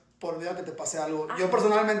cosas por miedo a que te pase algo. Yo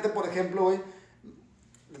personalmente, por ejemplo, güey,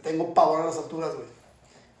 le tengo pavor a las alturas, güey.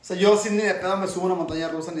 O sea, yo sin ni de pedo me subo a una montaña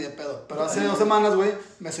rusa ni de pedo. Pero hace 2 semanas, güey,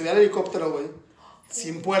 me subí al helicóptero, güey.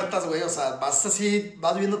 Sin puertas, güey. O sea, vas así,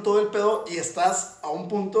 vas viendo todo el pedo y estás a un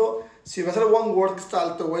punto. Si ves el One World que está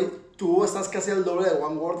alto, güey, tú estás casi al doble de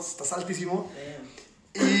One World, estás altísimo.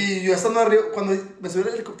 Y yo estando arriba, cuando me subí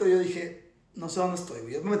al helicóptero, yo dije, no sé dónde estoy,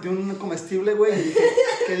 güey. Yo me metí en un comestible, güey, y dije,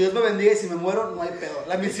 que Dios me bendiga y si me muero, no hay pedo.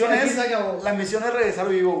 La misión es regresar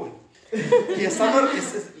vivo, güey. Y estando,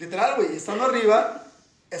 literal, güey, estando arriba,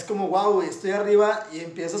 es como, wow, güey, estoy arriba y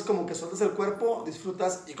empiezas como que sueltas el cuerpo,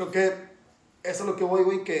 disfrutas. Y creo que eso es lo que voy,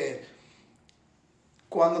 güey, que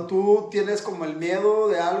cuando tú tienes como el miedo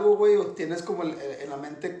de algo, güey, o tienes como en la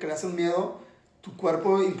mente, creas un miedo, tu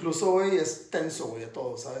cuerpo incluso, güey, es tenso, güey, de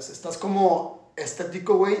todo, ¿sabes? Estás como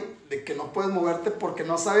estético, güey, de que no puedes moverte porque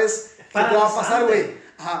no sabes qué te va a pasar, güey.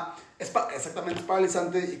 Ajá, exactamente, es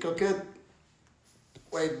paralizante y creo que,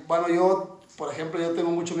 güey, bueno, yo, por ejemplo, yo tengo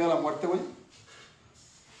mucho miedo a la muerte, güey,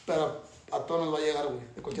 pero a todos nos va a llegar, güey,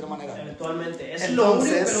 de cualquier manera. Eventualmente. Es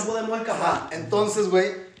Entonces, lo único que no podemos escapar. ajá, entonces,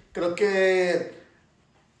 güey, creo que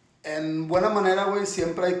en buena manera, güey,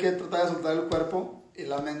 siempre hay que tratar de soltar el cuerpo y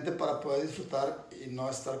la mente para poder disfrutar y no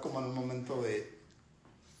estar como en un momento de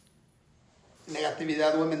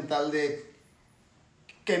negatividad, güey, mental de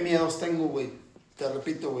qué miedos tengo, güey. Te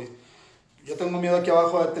repito, güey. Yo tengo miedo aquí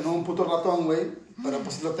abajo de tener un puto ratón, güey. Pero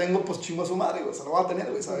pues si lo tengo, pues chingo a su madre, güey. Se lo va a tener,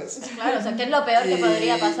 güey, ¿sabes? Claro, o sea, ¿qué es lo peor que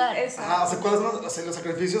podría pasar? Ajá, o sea, ¿cuáles son los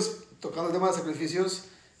sacrificios? Tocando el tema de sacrificios,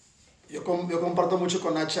 yo comparto mucho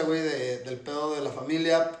con Nacha, güey, del pedo de la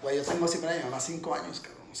familia. Güey, yo tengo siempre a mi mamá 5 años,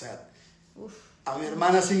 cabrón. O sea, a mi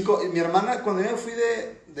hermana 5. Mi hermana, cuando yo me fui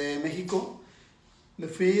de México, me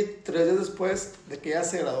fui 3 días después de que ella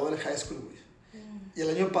se graduó del high school, güey. Y el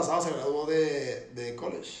año pasado se graduó de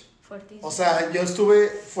college. Fuertísimo. O sea, yo estuve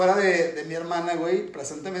fuera de mi hermana, güey,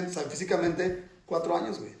 presentemente, o sea, físicamente, 4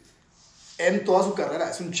 años, güey. En toda su carrera,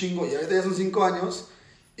 es un chingo. Y ahorita ya son 5 años.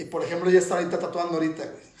 Y, por ejemplo, ella está ahorita tatuando ahorita,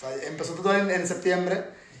 güey. O sea, empezó a tatuar en septiembre.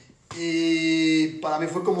 Y para mí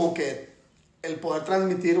fue como que el poder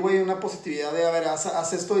transmitir, güey, una positividad de, a ver,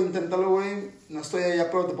 haz esto, inténtalo, güey. No estoy allá,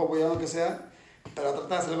 pero te puedo apoyar en lo que sea. Pero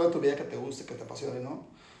trata de hacer algo de tu vida que te guste, que te apasione, ¿no?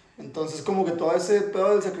 Entonces, como que todo ese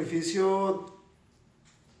pedo del sacrificio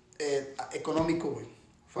económico, güey,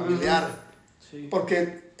 familiar. Sí.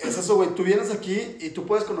 Porque es eso, güey, tú vienes aquí y tú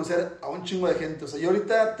puedes conocer a un chingo de gente. O sea, yo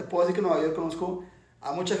ahorita te puedo decir que en Nueva York conozco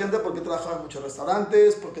a mucha gente porque he trabajado en muchos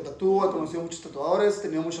restaurantes, porque tatúo, he conocido muchos tatuadores, he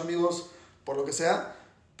tenido muchos amigos, por lo que sea,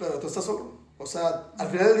 pero tú estás solo. O sea, al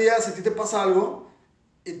final del día, si a ti te pasa algo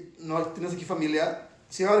y no tienes aquí familia,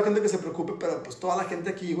 sí va a haber gente que se preocupe, pero pues toda la gente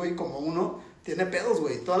aquí, güey, como uno, tiene pedos,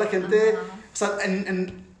 güey. Toda la gente, o sea,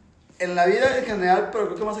 en la vida en general, pero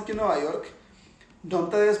creo que más aquí en Nueva York, no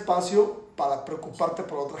te da espacio para preocuparte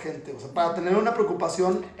por otra gente. O sea, para tener una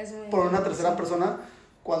preocupación por una tercera persona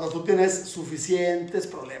cuando tú tienes suficientes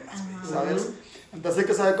problemas, güey, ¿sabes? Entonces hay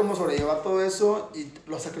que saber cómo sobrellevar todo eso y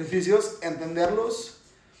los sacrificios, entenderlos.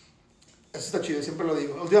 Eso está chido, siempre lo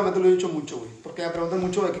digo. Últimamente lo he dicho mucho, güey, porque me preguntan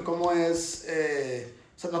mucho de que cómo es,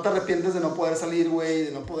 o sea, no te arrepientes de no poder salir, güey,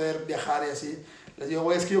 de no poder viajar y así. Les digo,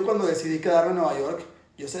 güey, es que yo cuando decidí quedarme en Nueva York,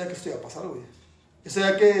 yo sabía que esto iba a pasar, güey. Yo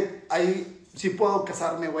sabía que ahí sí puedo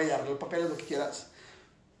casarme, güey, arreglar papeles, lo que quieras.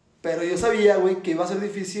 Pero yo sabía, güey, que iba a ser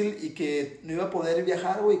difícil y que no iba a poder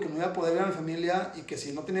viajar, güey, que no iba a poder ver a mi familia y que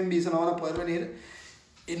si no tienen visa no van a poder venir.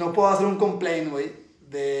 Y no puedo hacer un complaint, güey,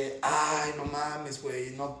 de, ay, no mames,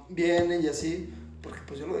 güey, no vienen y así, porque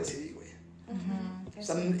pues yo lo decidí, güey. O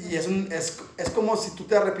sea, y es como si tú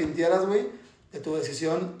te arrepintieras, güey, de tu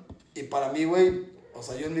decisión. Y para mí, güey, o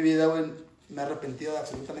sea, yo en mi vida, güey, me he arrepentido de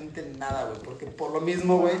absolutamente nada, güey, porque por lo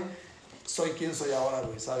mismo, güey, soy quien soy ahora,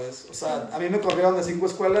 güey, ¿sabes? O sea, a mí me corrieron de 5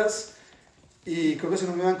 escuelas y creo que si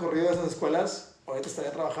no me hubieran corrido de esas escuelas, ahorita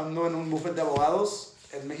estaría trabajando en un buffet de abogados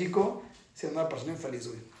en México, siendo una persona infeliz,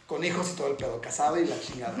 güey. Con hijos y todo el pedo, casado y la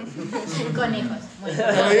chingada. Con hijos, muy bien.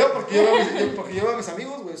 Te lo digo porque yo veo a mis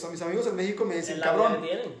amigos, güey. O sea, mis amigos en México me dicen,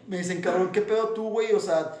 cabrón, ¿qué pedo tú, güey? O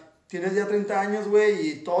sea, tienes ya 30 años, güey,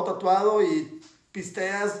 y todo tatuado y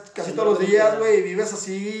pisteas casi todos los días, güey, y vives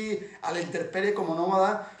así a la intemperie como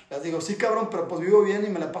nómada. Les digo, sí, cabrón, pero pues vivo bien y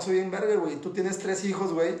me la paso bien verga, güey. Tú tienes 3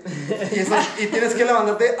 hijos, güey, y tienes que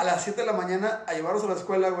levantarte a las 7 de la mañana a llevarlos a la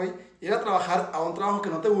escuela, güey, ir a trabajar a un trabajo que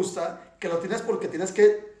no te gusta, que lo tienes porque tienes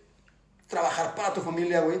que trabajar para tu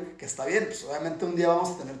familia, güey, que está bien, pues obviamente un día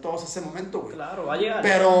vamos a tener todos ese momento, güey. Claro, va a llegar.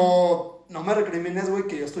 Pero no me recrimines, güey,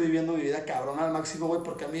 que yo estoy viviendo mi vida cabrón al máximo, güey,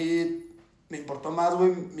 porque a mí me importó más,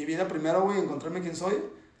 güey, mi vida primero, güey, encontrarme quién soy.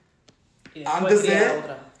 Y antes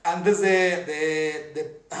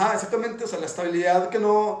de ajá, exactamente, o sea, la estabilidad que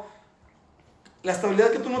tú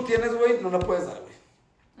no tienes, güey, no la puedes dar, güey.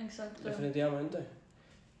 Exacto. Definitivamente.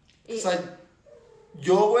 O sea,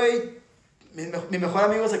 yo, güey, mi mejor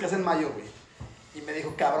amigo se casa en mayo, güey. Y me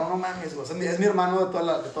dijo, cabrón, no mames, güey. O sea, es mi hermano de toda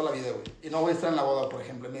la vida, güey. Y no voy a estar en la boda, por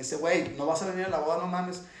ejemplo. Y me dice, güey, no vas a venir a la boda, no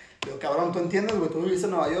mames. Le digo, cabrón, tú entiendes, güey. Tú viviste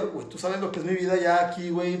en Nueva York, güey. Tú sabes lo que es mi vida ya aquí,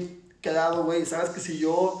 güey. Quedado, güey. Sabes que si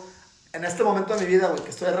yo, en este momento de mi vida, güey, que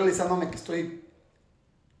estoy realizándome, que estoy,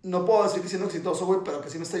 no puedo decir que siendo exitoso, güey, pero que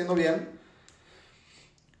sí me está yendo bien.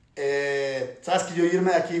 Sabes que yo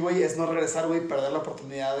irme de aquí, güey, es no regresar, güey, perder la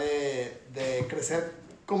oportunidad de crecer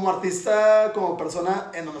como artista, como persona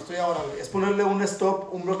en donde estoy ahora, güey. Es ponerle un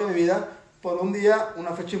stop, un bloque de mi vida, por un día,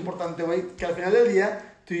 una fecha importante, güey, que al final del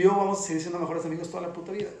día, tú y yo vamos a seguir siendo mejores amigos toda la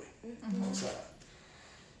puta vida, güey. O sea,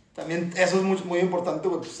 también eso es muy, muy importante,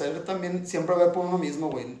 güey, pues ser también siempre ver por uno mismo,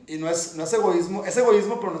 güey. Y no es egoísmo, es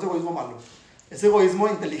egoísmo, pero no es egoísmo malo. Es egoísmo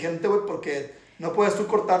inteligente, güey, porque no puedes tú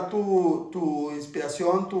cortar tu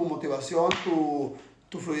inspiración, tu motivación,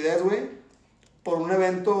 tu fluidez, güey, por un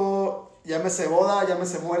evento. Llámese boda,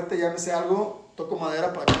 llámese muerte, llámese algo, toco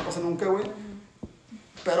madera para que no pase nunca, güey.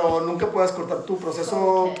 Pero nunca puedes cortar tu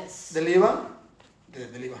proceso de vida,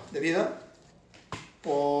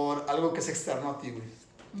 por algo que es externo a ti, güey.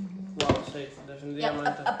 Wow, sí,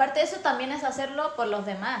 definitivamente. Aparte de eso, también es hacerlo por los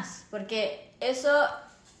demás, porque eso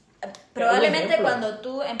probablemente cuando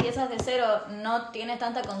tú empiezas de cero no tienes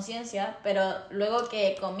tanta conciencia, pero luego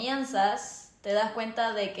que comienzas te das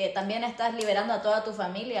cuenta de que también estás liberando a toda tu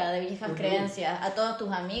familia de viejas creencias, a todos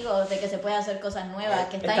tus amigos, de que se puede hacer cosas nuevas,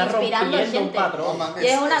 que estás inspirando gente. Y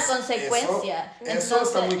es una consecuencia. Eso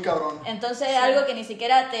está muy cabrón. Entonces es algo que ni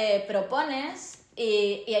siquiera te propones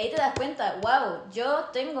y ahí te das cuenta, wow, yo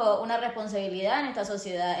tengo una responsabilidad en esta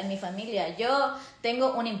sociedad, en mi familia, yo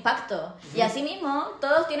tengo un impacto. Y así mismo,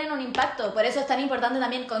 todos tienen un impacto. Por eso es tan importante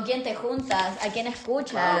también con quién te juntas, a quién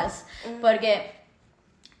escuchas, porque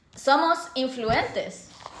somos influentes.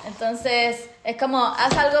 Entonces es como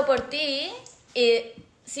haz algo por ti y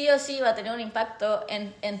sí o sí va a tener un impacto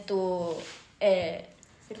en tu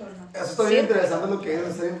eso está bien interesante lo que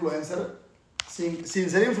es ser influencer sin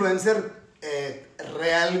ser influencer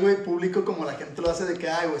real, güey, público, como la gente lo hace de que,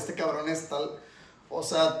 ay, güey, este cabrón es tal. O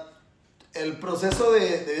sea, el proceso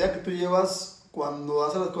de vida que tú llevas cuando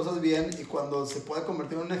haces las cosas bien y cuando se puede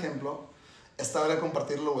convertir en un ejemplo, está bien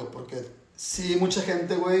compartirlo, güey, porque sí, mucha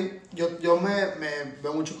gente, güey, yo me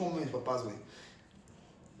veo mucho como mis papás, güey.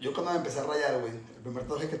 yo cuando me empecé a rayar, güey, el primer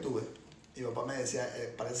tatuaje que tuve, mi papá me decía,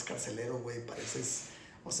 pareces carcelero, güey, pareces,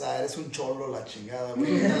 o sea, eres un cholo, la chingada,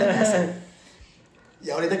 güey. Y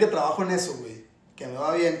ahorita que trabajo en eso, güey, que me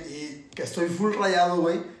va bien y que estoy full rayado,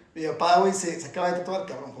 güey, mi papá, güey, se acaba de tatuar,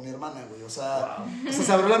 cabrón, con mi hermana, güey. O sea,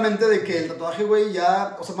 se abrió la mente de que el tatuaje, güey,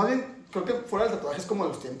 ya... O sea, más bien, creo que fuera del tatuaje es como de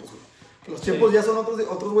los tiempos, güey. Que los tiempos ya son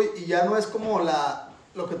otros, güey, y ya no es como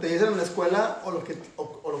lo que te dicen en la escuela o lo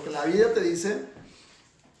que la vida te dice,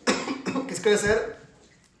 que es crecer,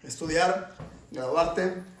 estudiar,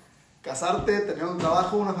 graduarte, casarte, tener un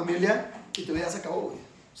trabajo, una familia, y tu vida se acabó, güey.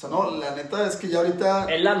 O sea, no, la neta es que ya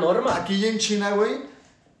ahorita... Es la norma. Aquí en China, güey,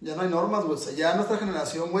 ya no hay normas, güey. O sea, ya nuestra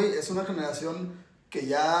generación, güey, es una generación que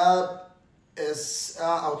ya es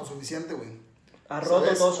autosuficiente, güey. Ha roto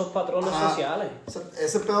 ¿sabes? todos esos patrones sociales. O sea,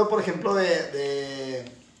 ese pedo, por ejemplo, de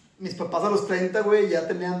mis papás a los 30, güey, ya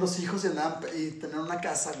tenían 2 hijos y tenían una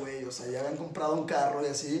casa, güey. O sea, ya habían comprado un carro y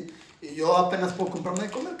así. Y yo apenas puedo comprarme de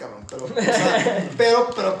comer, cabrón. Pero, o sea,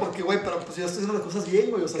 pero porque, güey, pero pues yo estoy haciendo las cosas bien,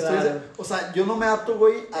 güey. O sea, Claro. o sea, yo no me ato,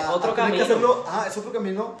 güey, a Otro tener que camino. hacerlo. Es otro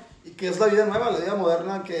camino. Y que es la vida nueva, la vida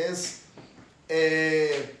moderna, que es...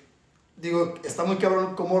 digo, está muy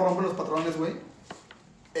cabrón cómo rompen los patrones, güey.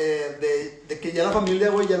 De que ya la familia,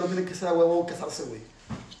 güey, ya no tiene que ser a huevo casarse, güey.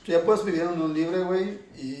 Tú ya puedes vivir en unión libre, güey,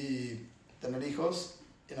 y tener hijos.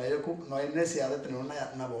 Y no hay necesidad de tener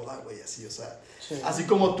una boda, güey, así, o sea. Sí. Así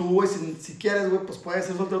como tú, güey, si quieres, güey, pues puedes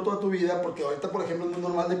ser soltero toda tu vida. Porque ahorita, por ejemplo, es muy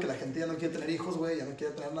normal de que la gente ya no quiere tener hijos, güey, ya no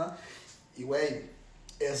quiere tener nada. Y, güey,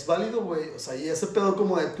 es válido, güey. O sea, y ese pedo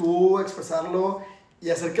como de tú expresarlo y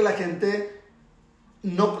hacer que la gente...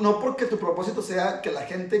 No porque tu propósito sea que la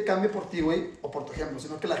gente cambie por ti, güey, o por tu ejemplo,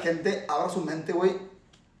 sino que la gente abra su mente, güey,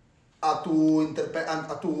 a tu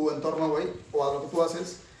entorno, güey, o a lo que tú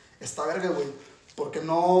haces, está verga, güey. Porque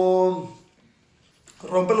no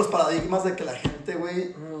rompe los paradigmas de que la gente,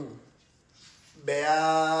 güey,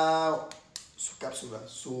 vea su cápsula,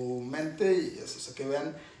 su mente y eso, o sea, que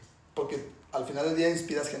vean, porque al final del día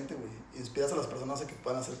inspiras gente, güey, inspiras a las personas a que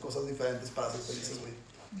puedan hacer cosas diferentes para ser felices, güey,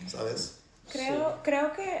 ¿sabes?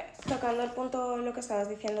 Creo que tocando el punto de lo que estabas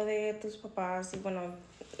diciendo de tus papás y bueno,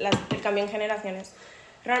 el cambio en generaciones,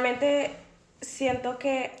 realmente siento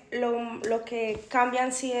que lo que cambia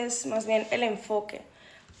en sí es más bien el enfoque.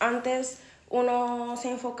 Antes uno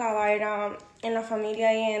se enfocaba era en la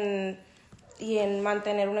familia y en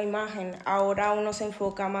mantener una imagen. Ahora uno se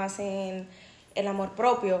enfoca más en el amor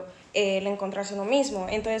propio, el encontrarse uno mismo.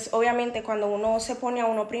 Entonces, obviamente, cuando uno se pone a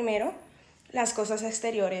uno primero, las cosas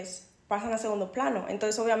exteriores pasan a segundo plano.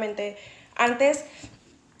 Entonces, obviamente, antes,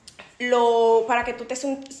 para que tú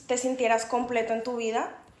te sintieras completo en tu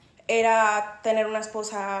vida, era tener una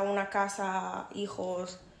esposa, una casa,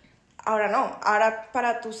 hijos. Ahora no. Ahora,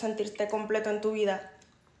 para tú sentirte completo en tu vida,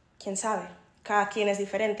 quién sabe, cada quien es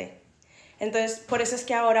diferente. Entonces, por eso es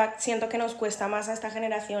que ahora siento que nos cuesta más a esta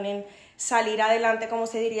generación en salir adelante, como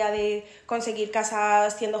se diría, de conseguir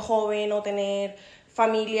casas siendo joven o tener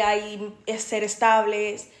familia y ser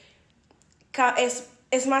estables.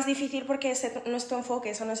 Es más difícil porque ese no es tu enfoque,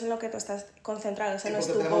 eso no es en lo que tú estás concentrado, eso no es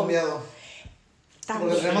tu tenemos hobby. miedo. También.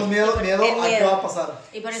 Porque tenemos miedo a qué va a pasar.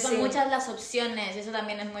 Y por eso Sí. son muchas las opciones, y eso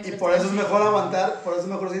también es muy Y frustrante. por eso es mejor aguantar, por eso es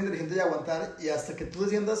mejor ser inteligente y aguantar. Y hasta que tú te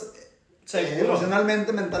sientas Seguro.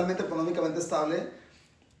 emocionalmente, mentalmente, económicamente estable,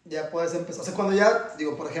 ya puedes empezar. O sea, cuando ya,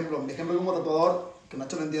 digo, por ejemplo, mi ejemplo como tatuador, que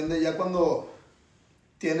Nacho lo entiende, ya cuando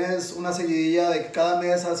tienes una seguidilla de que cada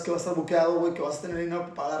mes sabes que vas a estar buqueado, güey, que vas a tener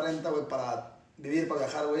dinero para pagar renta, güey, para vivir, para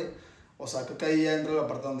viajar, güey. O sea, creo que ahí ya entra la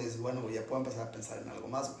parte donde dices, bueno, güey, ya puedo empezar a pensar en algo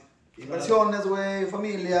más, güey. Inversiones, güey,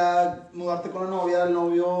 familia, mudarte con la novia, el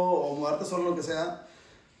novio, o mudarte solo, lo que sea.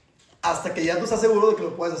 Hasta que ya tú estás seguro de que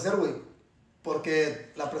lo puedes hacer, güey.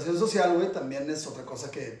 Porque la presión social, güey, también es otra cosa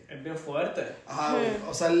que... Es bien fuerte. Ajá, güey.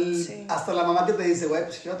 O sea, Sí. hasta la mamá que te dice, güey,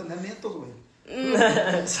 pues quiero tener nietos, güey.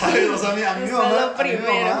 ¿Sabes? O sea, a mi Eso mamá,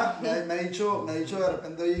 es lo me ha dicho de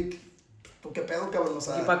repente, oye, ¿tú qué pedo, cabrón? O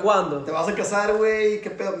sea, ¿Y para cuándo? te vas a casar, güey,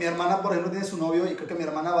 ¿qué pedo? Mi hermana, por ejemplo, tiene su novio y creo que mi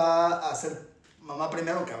hermana va a ser mamá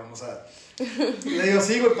primero, cabrón, o sea. Le digo,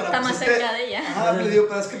 sí, güey, pero Está pues más es que... cerca de ella. Ajá, le digo,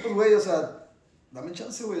 pero es que, pues, güey, o sea, dame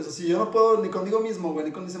chance, güey. O sea, si yo no puedo ni conmigo mismo, güey,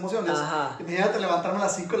 ni con mis emociones. Ajá. Imagínate levantarme a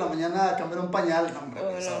las 5 de la mañana a cambiar un pañal. No, hombre,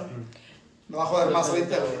 güey, o sea, me va a joder más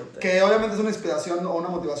ahorita, güey. Que obviamente es una inspiración o una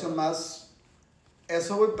motivación más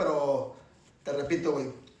eso, güey, pero te repito, güey,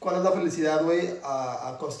 ¿cuál es la felicidad, güey,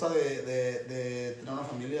 a costa de tener una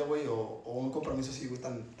familia, güey, o un compromiso así, güey,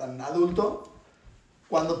 tan adulto,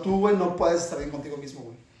 cuando tú, güey, no puedes estar bien contigo mismo,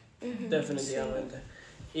 güey? Definitivamente.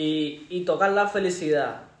 Y tocar la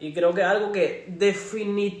felicidad. Y creo que es algo que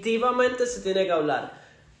definitivamente se tiene que hablar.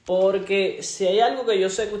 Porque si hay algo que yo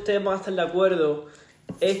sé que ustedes van a estar de acuerdo,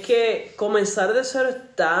 es que comenzar de cero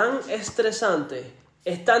es tan estresante,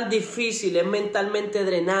 es tan difícil, es mentalmente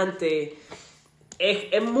drenante,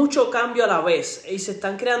 es mucho cambio a la vez y se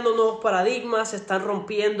están creando nuevos paradigmas, se están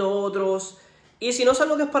rompiendo otros. Y si no saben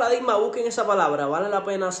lo que es paradigma, busquen esa palabra, vale la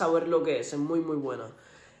pena saber lo que es muy muy buena.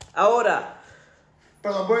 Ahora...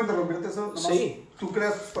 Perdón, ¿puedo interrumpirte eso? Nomás Sí. Tú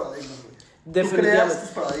creas tus paradigmas, güey. Definitivamente. Tú creas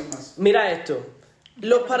tus paradigmas. Mira esto,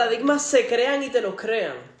 los paradigmas se crean y te los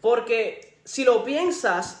crean, porque si lo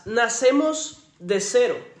piensas, nacemos de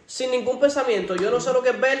cero, sin ningún pensamiento. Yo no sé lo que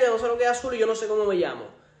es verde, no sé lo que es azul y yo no sé cómo me llamo.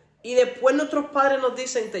 Y después nuestros padres nos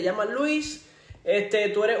dicen, te llamas Luis,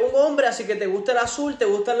 tú eres un hombre, así que te gusta el azul, te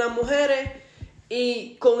gustan las mujeres.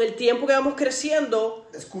 Y con el tiempo que vamos creciendo,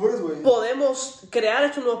 descubres, güey, podemos crear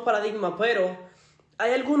estos nuevos paradigmas, pero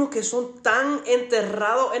hay algunos que son tan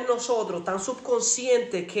enterrados en nosotros, tan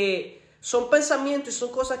subconscientes, que son pensamientos y son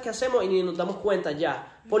cosas que hacemos y ni nos damos cuenta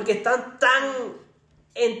ya, porque están tan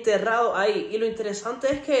enterrados ahí. Y lo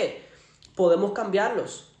interesante es que podemos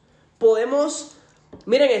cambiarlos.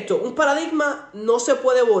 Miren esto, un paradigma no se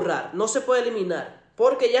puede borrar, no se puede eliminar,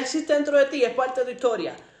 porque ya existe dentro de ti, es parte de tu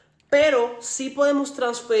historia. Pero sí podemos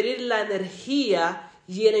transferir la energía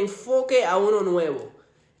y el enfoque a uno nuevo.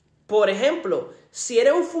 Por ejemplo, si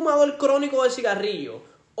eres un fumador crónico de cigarrillo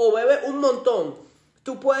o bebes un montón,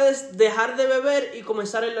 tú puedes dejar de beber y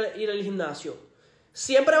comenzar a ir al gimnasio.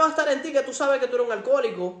 Siempre va a estar en ti que tú sabes que tú eres un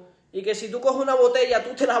alcohólico y que si tú coges una botella,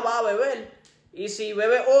 tú te la vas a beber. Y si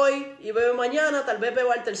bebes hoy y bebes mañana, tal vez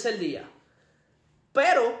bebas el tercer día.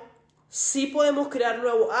 Pero sí podemos crear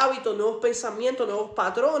nuevos hábitos, nuevos pensamientos, nuevos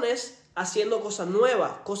patrones, haciendo cosas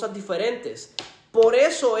nuevas, cosas diferentes. Por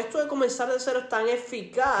eso esto de comenzar de cero es tan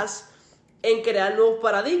eficaz en crear nuevos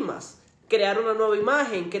paradigmas, crear una nueva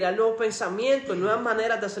imagen, crear nuevos pensamientos, nuevas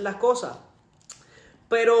maneras de hacer las cosas.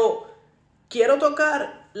 Pero quiero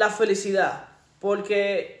tocar la felicidad,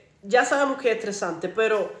 porque ya sabemos que es estresante,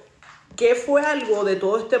 pero ¿qué fue algo de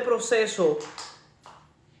todo este proceso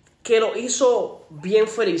que lo hizo bien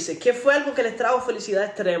felices? ¿Qué fue algo que les trajo felicidad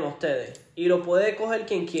extrema a ustedes? Y lo puede coger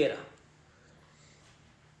quien quiera.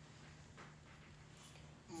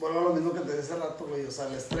 Vuelvo a lo mismo que te decía hace rato, güey. O sea,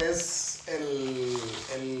 el estrés,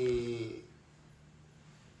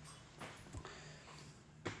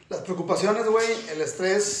 las preocupaciones, güey, el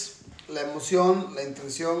estrés, la emoción, la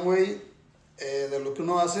intención, güey, de lo que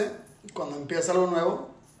uno hace cuando empieza algo nuevo.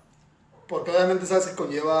 Porque obviamente sabes que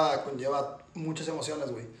conlleva muchas emociones,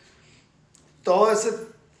 güey. Todos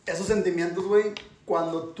esos sentimientos, güey,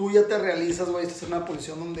 cuando tú ya te realizas, güey, estás en una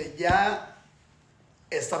posición donde ya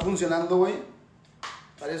está funcionando, güey,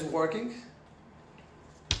 that is working,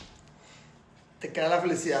 te queda la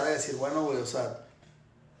felicidad de decir, bueno, güey, o sea,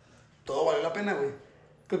 todo vale la pena, güey.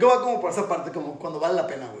 Creo que va como por esa parte, como cuando vale la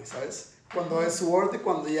pena, güey, ¿sabes? Cuando es worth it,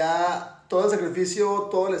 cuando ya todo el sacrificio,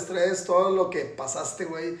 todo el estrés, todo lo que pasaste,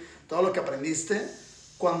 güey, todo lo que aprendiste,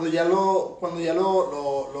 cuando ya lo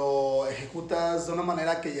ejecutas de una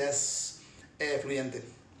manera que ya es fluyente,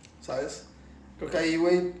 ¿sabes? Creo que ahí,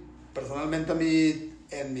 güey, personalmente a mí,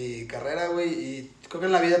 en mi carrera, güey, y creo que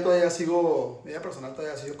en la vida vida personal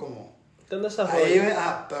todavía sigo como... Ahí, güey,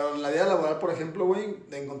 pero en la vida laboral, por ejemplo, güey,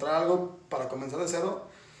 de encontrar algo para comenzar de cero,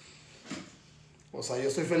 o sea, yo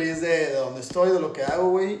estoy feliz de donde estoy, de lo que hago,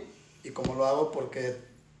 güey, y cómo lo hago, porque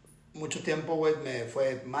mucho tiempo, güey, me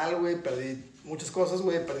fue mal, güey, perdí muchas cosas,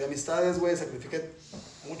 güey, perdí amistades, güey, sacrifiqué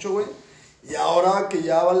mucho, güey, y ahora que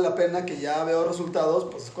ya vale la pena, que ya veo resultados,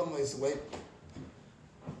 pues es cuando dices, güey,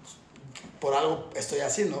 pues, por algo estoy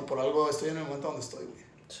así, ¿no? Por algo estoy en el momento donde estoy, güey.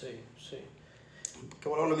 Sí, sí. Que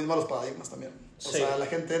vuelvo lo mismo a los paradigmas también. O sea, la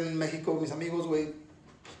gente en México, mis amigos, güey,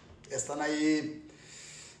 están ahí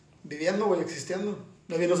viviendo, güey, existiendo.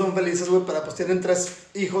 No son felices, güey, pero pues tienen 3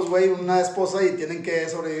 hijos, güey, una esposa y tienen que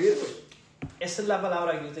sobrevivir, güey. Esa es la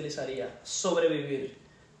palabra que yo utilizaría, sobrevivir.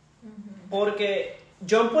 Porque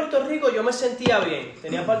yo en Puerto Rico yo me sentía bien.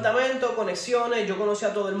 Tenía apartamento, conexiones, yo conocía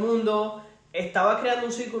a todo el mundo, estaba creando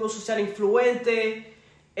un círculo social influente,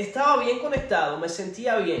 estaba bien conectado, me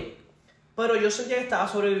sentía bien. Pero yo sentía que estaba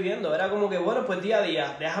sobreviviendo. Era como que, bueno, pues día a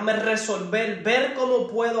día, déjame resolver, ver cómo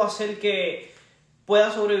puedo hacer que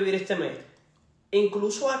pueda sobrevivir este mes.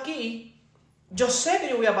 Incluso aquí, yo sé que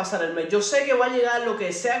yo voy a pasar el mes. Yo sé que va a llegar lo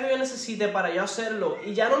que sea que yo necesite para yo hacerlo.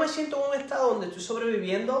 Y ya no me siento en un estado donde estoy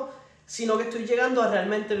sobreviviendo, sino que estoy llegando a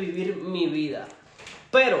realmente vivir mi vida.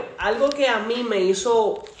 Pero algo que a mí me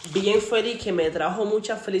hizo bien feliz, que me trajo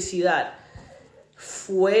mucha felicidad,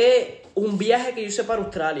 fue un viaje que yo hice para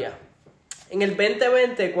Australia. En el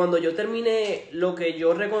 2020, cuando yo terminé lo que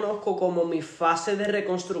yo reconozco como mi fase de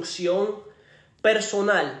reconstrucción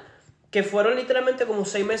personal, que fueron literalmente como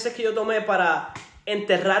 6 meses que yo tomé para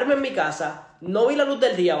enterrarme en mi casa, no vi la luz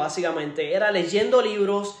del día, básicamente. Era leyendo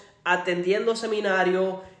libros, atendiendo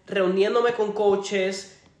seminarios, reuniéndome con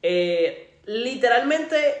coaches,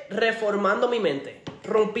 literalmente reformando mi mente,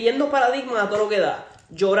 rompiendo paradigmas a todo lo que da,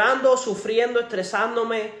 llorando, sufriendo,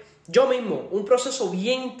 estresándome, yo mismo, un proceso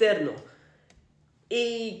bien interno.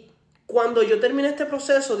 Y cuando yo terminé este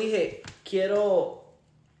proceso dije, quiero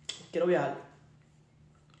viajar.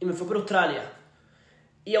 Y me fui para Australia.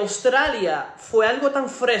 Y Australia fue algo tan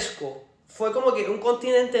fresco, fue como que un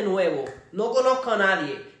continente nuevo, no conozco a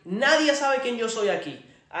nadie sabe quién yo soy aquí.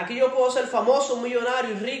 Aquí yo puedo ser famoso, un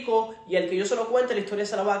millonario y rico, y el que yo se lo cuente, la historia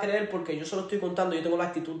se la va a creer porque yo se lo estoy contando, yo tengo la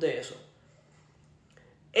actitud de eso.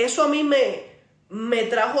 Eso a mí me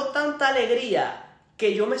trajo tanta alegría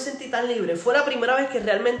que yo me sentí tan libre. Fue la primera vez que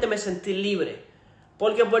realmente me sentí libre.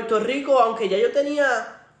 Porque en Puerto Rico, aunque ya yo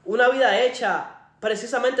tenía una vida hecha,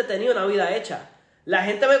 precisamente tenía una vida hecha. La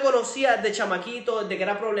gente me conocía desde chamaquito, desde que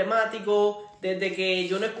era problemático, desde que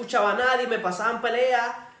yo no escuchaba a nadie, me pasaban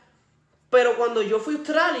peleas. Pero cuando yo fui a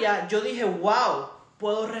Australia, yo dije, wow,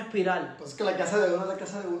 puedo respirar. Pues es que la casa de uno es la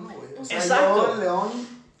casa de uno, güey. O sea, Exacto. yo en León,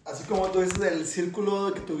 así como tú dices del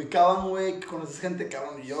círculo que te ubicaban, güey, que conoces gente,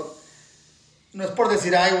 cabrón, y yo... No es por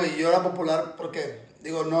decir, ay, güey, yo era popular porque,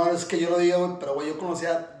 digo, no es que yo lo diga, güey, pero, güey, yo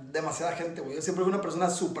conocía demasiada gente, güey. Yo siempre fui una persona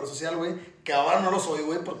súper social, güey, que ahora no lo soy,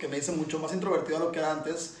 güey, porque me hice mucho más introvertido de lo que era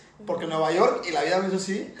antes. Porque Nueva York y la vida me hizo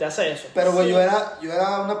así. Te hace eso. Pero, güey, yo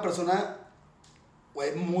era una persona,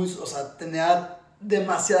 güey, o sea, tenía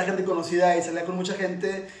demasiada gente conocida y salía con mucha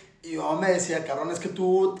gente. Y yo me decía, cabrón, es que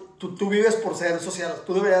tú vives por ser social.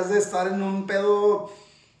 Tú deberías de estar en un pedo...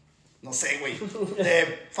 No sé, güey,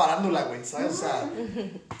 de farándula, güey, ¿sabes? O sea,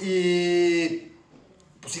 y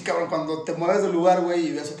pues sí, cabrón, cuando te mueves del lugar, güey,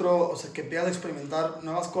 y ves o sea, que empiezas a experimentar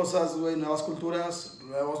nuevas cosas, güey, nuevas culturas,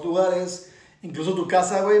 nuevos lugares, incluso tu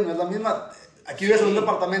casa, güey, no es la misma. Aquí vives en un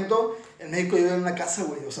departamento, en México yo vivo en una casa,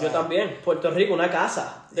 güey, o sea. Yo también, Puerto Rico, una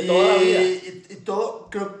casa, de toda la vida. Y todo,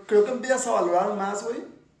 creo que empiezas a valorar más, güey,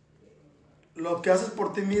 lo que haces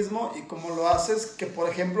por ti mismo y cómo lo haces, que por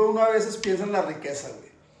ejemplo, uno a veces piensa en la riqueza, güey.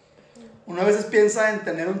 Uno a veces piensa en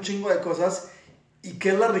tener un chingo de cosas. ¿Y qué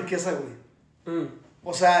es la riqueza, güey?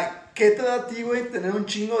 O sea, ¿qué te da a ti, güey, tener un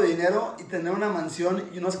chingo de dinero y tener una mansión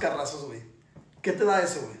y unos carrazos, güey? ¿Qué te da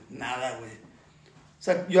eso, güey? Nada, güey. O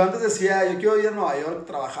sea, yo antes decía, yo quiero ir a Nueva York,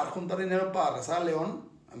 trabajar, juntar dinero para regresar a León,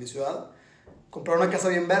 a mi ciudad. Comprar una casa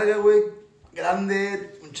bien verga, güey.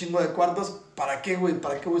 Grande, un chingo de cuartos. ¿Para qué, güey?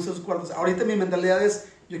 ¿Para qué voy a esos cuartos? Ahorita mi mentalidad es,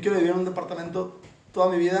 yo quiero vivir en un departamento toda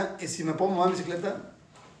mi vida y si me puedo mover en bicicleta...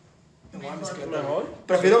 Mejor.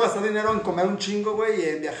 Prefiero gastar dinero en comer un chingo, güey, y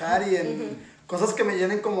en viajar y en cosas que me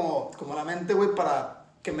llenen como la mente, güey, para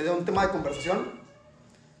que me dé un tema de conversación.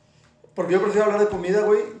 Porque yo prefiero hablar de comida,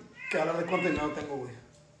 güey, que hablar de cuánto dinero tengo, güey.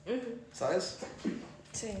 ¿Sabes?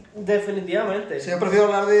 Sí. Definitivamente. Sí, yo prefiero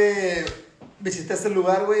hablar de visité este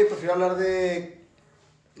lugar, güey, prefiero hablar de,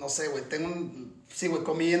 no sé, güey, sí, güey,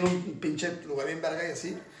 comí en un pinche lugar bien verga y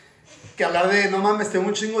así, que hablar de, no mames, tengo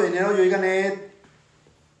un chingo de dinero, yo hoy gané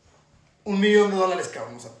 $1,000,000,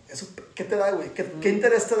 cabrón. O sea, ¿eso qué te da, güey? ¿Qué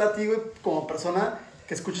interés te da a ti, güey, como persona,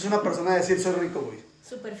 que escuches a una persona decir soy rico, güey?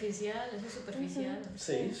 Superficial, eso es superficial.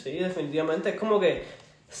 Sí, definitivamente. Es como que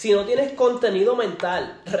si no tienes contenido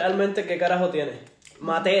mental, realmente ¿qué carajo tienes?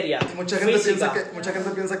 Materia, Y mucha gente física.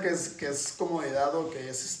 piensa que es comodidad o que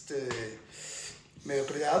es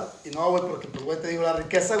mediocridad. Y no, güey, porque pues, güey, te digo, la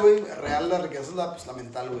riqueza, güey, real, la riqueza es la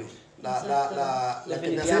mental, güey. La que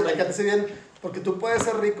te hace bien. Porque tú puedes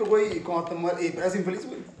ser rico, güey, y cuando te mueres, y eres infeliz,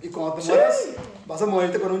 güey. Y cuando te mueras, vas a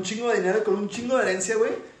morirte con un chingo de dinero y con un chingo de herencia,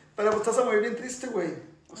 güey. Pero pues estás a morir bien triste, güey.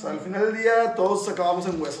 O sea, al final del día todos acabamos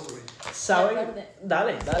en huesos, güey. ¿Saben? aparte-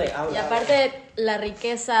 Dale, habla. Y aparte, la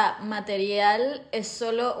riqueza material es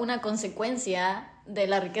solo una consecuencia de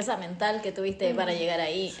la riqueza mental que tuviste para llegar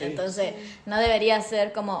ahí. Sí. Entonces, no debería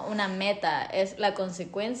ser como una meta, es la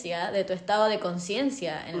consecuencia de tu estado de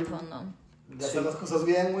conciencia, en el fondo. De hacer las cosas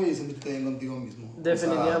bien, güey, y sentirte bien contigo mismo.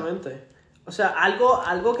 Definitivamente. O sea,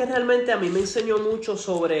 algo que realmente a mí me enseñó mucho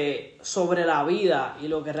sobre la vida y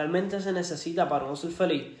lo que realmente se necesita para no ser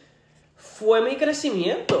feliz fue mi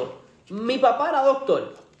crecimiento. Mi papá era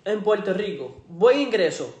doctor en Puerto Rico, buen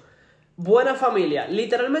ingreso, buena familia,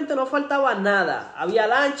 literalmente no faltaba nada. Había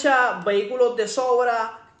lancha, vehículos de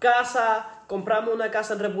sobra, casa, compramos una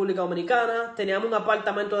casa en República Dominicana, teníamos un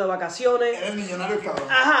apartamento de vacaciones. Eres millonario, cabrón.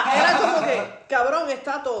 Ajá, era como que, cabrón,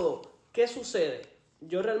 está todo. ¿Qué sucede?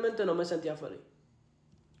 Yo realmente no me sentía feliz.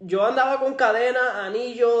 Yo andaba con cadena,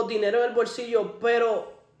 anillo, dinero en el bolsillo,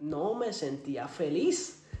 pero no me sentía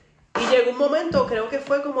feliz. Y llegó un momento, creo que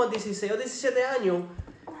fue como 16 o 17 años,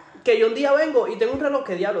 que yo un día vengo y tengo un reloj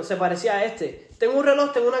que diablo, se parecía a este. Tengo un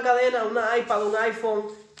reloj, tengo una cadena, una iPad, un iPhone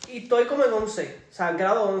y estoy como en 11, o sea, en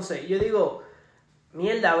grado 11. Y yo digo,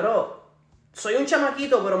 mierda, bro, soy un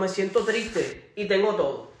chamaquito pero me siento triste y tengo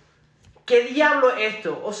todo. ¿Qué diablo es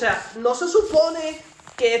esto? O sea, no se supone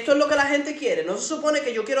que esto es lo que la gente quiere. No se supone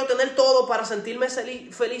que yo quiero tener todo para sentirme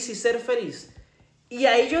feliz y ser feliz. Y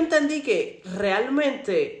ahí yo entendí que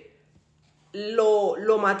realmente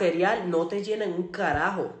lo material no te llena en un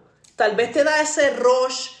carajo. Tal vez te da ese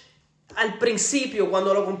rush al principio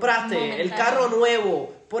cuando lo compraste, el carro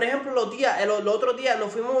nuevo. Por ejemplo, los otros días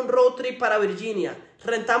nos fuimos a un road trip para Virginia.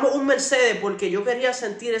 Rentamos un Mercedes porque yo quería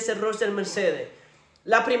sentir ese rush del Mercedes.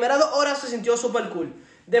 Las primeras 2 horas se sintió súper cool.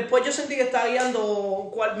 Después yo sentí que estaba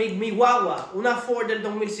guiando mi guagua, una Ford del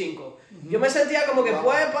 2005. Yo me sentía como que,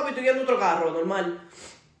 pues, papi, estoy guiando otro carro, normal.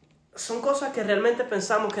 Son cosas que realmente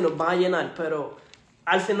pensamos que nos van a llenar, pero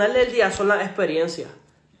al final del día son las experiencias.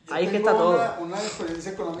 Ahí es que está todo. Una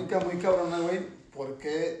experiencia económica muy cabrona, güey,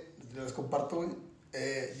 porque les comparto, güey.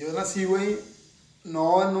 Yo nací, güey,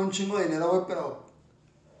 no en un chingo de dinero, güey, pero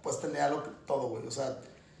pues tenía todo, güey. O sea,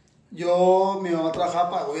 mi mamá trabajaba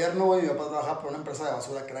para el gobierno, güey, mi papá trabajaba para una empresa de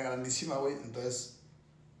basura que era grandísima, güey. Entonces,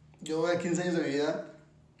 yo de 15 años de mi vida,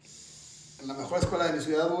 en la mejor escuela de mi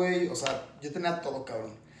ciudad, güey, o sea, yo tenía todo,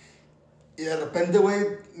 cabrón. Y de repente, güey,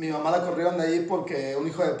 mi mamá la corrieron de ahí porque un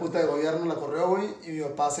hijo de puta de gobierno la corrió, güey, y mi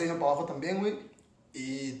papá se vino para abajo también, güey.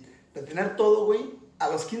 Y de tener todo, güey, a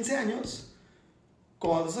los 15 años,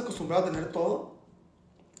 como estás acostumbrado a tener todo,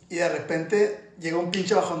 y de repente llega un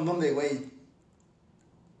pinche bajón donde, güey,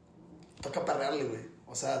 toca perrearle, güey.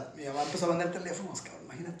 O sea, mi mamá empezó a vender teléfonos, cabrón,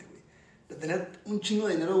 imagínate, güey. De tener un chingo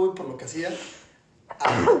de dinero, güey, por lo que hacía,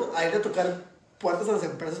 a ir a tocar puertas a las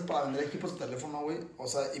empresas para vender equipos de teléfono, güey. O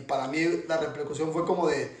sea, y para mí la repercusión fue como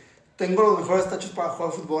de, tengo los mejores tachos para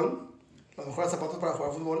jugar fútbol, los mejores zapatos para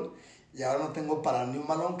jugar fútbol, y ahora no tengo para ni un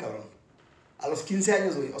balón, cabrón. A los 15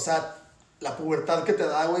 años, güey. O sea, la pubertad que te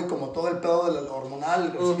da, güey, como todo el pedo del hormonal,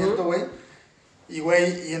 el crecimiento, güey. Y,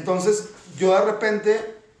 güey, y entonces yo de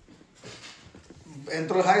repente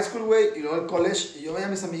entro al high school, güey, y luego al college, y yo veía a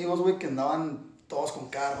mis amigos, güey, que andaban todos con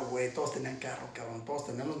carro, güey, todos tenían carro, cabrón, todos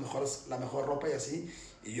tenían la mejor ropa y así,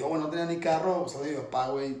 y yo, güey, no tenía ni carro, o sea, de mi papá,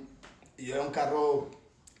 güey, y yo era un carro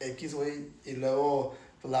X, güey, y luego,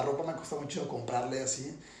 pues la ropa me costó mucho comprarle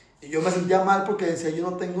así, y yo me sentía mal porque decía, yo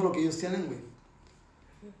no tengo lo que ellos tienen, güey.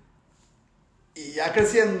 Y ya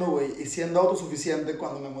creciendo, güey, y siendo autosuficiente,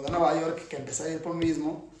 cuando me mudé a Nueva York, que empecé a ir por mí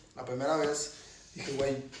mismo, la primera vez, dije,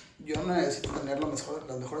 güey, yo no necesito tener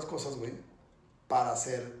las mejores cosas, güey, para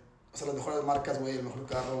hacer, o sea, las mejores marcas, güey, el mejor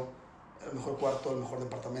carro, el mejor cuarto, el mejor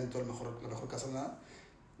departamento, la mejor casa, nada.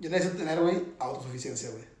 Yo necesito tener, güey, autosuficiencia,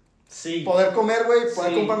 güey. Sí. Poder comer, güey,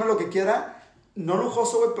 poder comprarme lo que quiera, no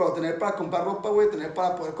lujoso, güey, pero tener para comprar ropa, güey, tener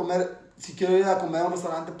para poder comer, si quiero ir a comer a un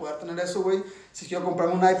restaurante, poder tener eso, güey. Si quiero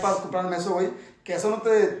comprarme un iPad, comprarme eso, güey. Que eso no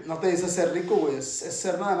te dice ser rico, güey, es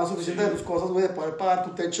ser nada más suficiente de tus cosas, güey, de poder pagar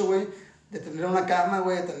tu techo, güey, de tener una cama,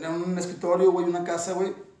 güey, de tener un escritorio, güey, una casa,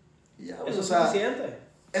 güey. Y ya, güey, eso es suficiente.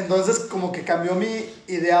 Entonces, como que cambió mi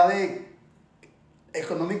idea de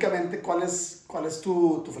económicamente cuál es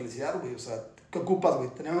tu felicidad, güey. O sea, ¿qué ocupas, güey?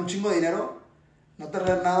 ¿Tener un chingo de dinero, no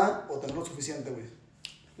tener nada o tener lo suficiente, güey?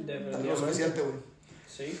 Tener lo suficiente, güey.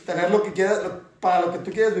 Sí. Tener lo que quieras, para lo que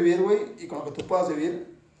tú quieras vivir, güey, y con lo que tú puedas vivir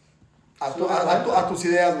a tus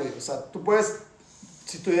ideas, güey. O sea, tú puedes,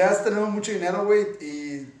 si tu idea es tener mucho dinero, güey,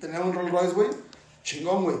 y tener un Rolls Royce, güey,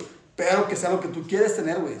 chingón, güey. Pero que sea lo que tú quieres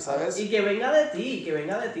tener, güey, ¿sabes? Y que venga de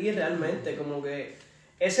ti realmente, como que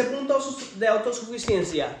ese punto de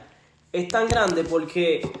autosuficiencia es tan grande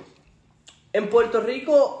porque en Puerto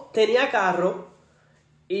Rico tenía carro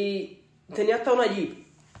y tenía hasta una Jeep,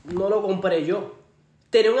 no lo compré yo.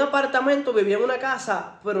 Tenía un apartamento, vivía en una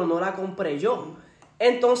casa, pero no la compré yo.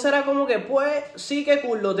 Entonces era como que, pues, sí que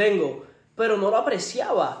cool, lo tengo, pero no lo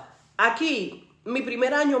apreciaba. Aquí, mi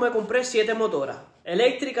primer año me compré 7 motoras,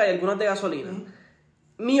 eléctricas y algunas de gasolina.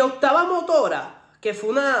 Mi 8ª motora, que fue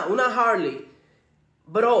una Harley,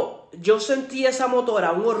 bro, yo sentí esa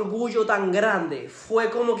motora, un orgullo tan grande. Fue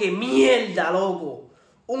como que, mierda, loco.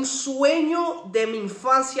 Un sueño de mi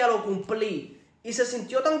infancia lo cumplí. Y se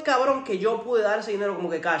sintió tan cabrón que yo pude dar ese dinero como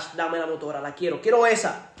que, cash, dame la motora, la quiero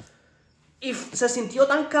esa. Y se sintió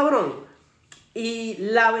tan cabrón. Y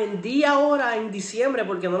la vendí ahora en diciembre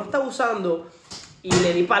porque no la estaba usando. Y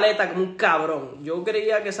le di paleta como un cabrón. Yo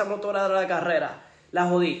creía que esa motora era de carrera. La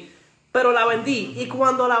jodí. Pero la vendí. Y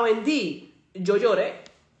cuando la vendí, yo lloré.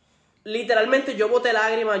 Literalmente yo boté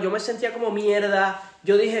lágrimas. Yo me sentía como mierda.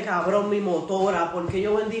 Yo dije, cabrón, mi motora. ¿Por qué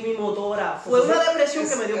yo vendí mi motora? Fue una depresión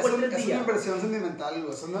que me dio por 3 días. Es una inversión sentimental,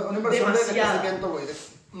 güey. Es una inversión de crecimiento, güey.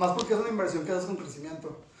 Más porque es una inversión que haces con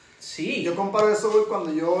crecimiento. Sí. Yo comparo eso, güey,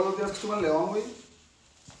 cuando yo los días que estuve en León, güey,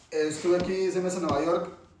 estuve aquí 6 meses en Nueva York,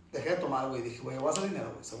 dejé de tomar, güey, dije, güey, voy a hacer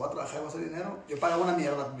dinero, güey, se voy a trabajar, voy a hacer dinero. Yo pagaba una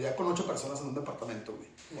mierda, vivía con 8 personas en un departamento, güey.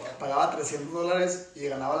 Wow. Pagaba $300 y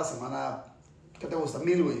ganaba a la semana, ¿qué te gusta?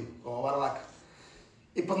 1,000, güey, como barbaca.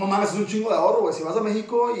 Y pues no mames, es un chingo de ahorro, güey. Si vas a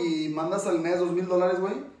México y mandas al mes $2,000,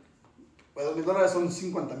 güey, pues $2,000 son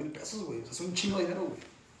 50,000 pesos, güey. O sea, es un chingo de dinero, güey.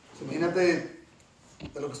 O sea, imagínate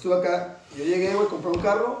de lo que estuve acá. Yo llegué, güey, compré un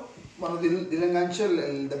carro, bueno, di el enganche,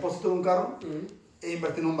 el depósito de un carro, e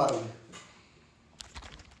invertí en un bar, güey.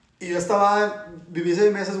 Y yo viví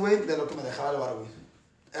 6 meses, güey, de lo que me dejaba el bar, güey.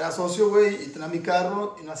 Era socio, güey, y tenía mi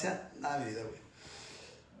carro y no hacía nada de mi vida, güey.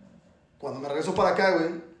 Cuando me regreso para acá, güey,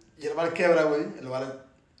 y el bar quebra, güey, el bar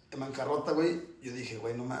en bancarrota, güey, yo dije,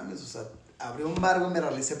 güey, no mames, o sea, abrí un bar, güey, me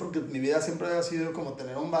realicé porque mi vida siempre había sido como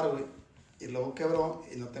tener un bar, güey, y luego quebró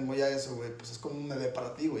y no tengo ya eso, güey, pues es como un bebé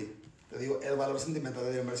para ti, güey. Te digo, el valor sentimental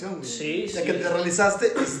de la inversión, güey. Sí, ya sí. que te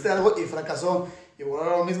realizaste, hiciste algo y fracasó. Y bueno,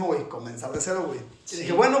 ahora lo mismo, güey, comenzar de cero, güey. Sí. Y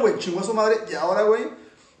dije, bueno, güey, chingó a su madre. Y ahora, güey,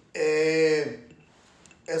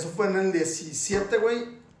 eso fue en el 17,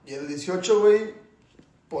 güey. Y en el 18, güey,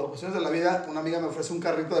 por cuestiones de la vida, una amiga me ofrece un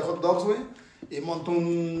carrito de hot dogs, güey. Y monto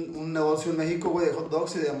un negocio en México, güey, de hot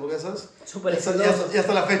dogs y de hamburguesas. Súper exitoso. Y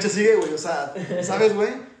hasta la fecha sigue, güey. O sea, ¿sabes,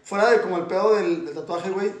 güey? Fuera de como el pedo del tatuaje,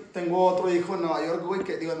 güey, tengo otro hijo en Nueva York, güey,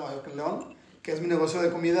 en Nueva York, en León, que es mi negocio de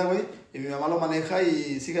comida, güey, y mi mamá lo maneja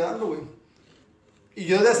y sigue dando, güey. Y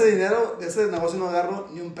yo de ese dinero, de ese negocio no agarro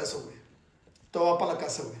ni un peso, güey. Todo va para la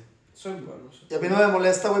casa, güey. Soy bueno. Y a mí no me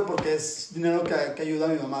molesta, güey, porque es dinero que ayuda a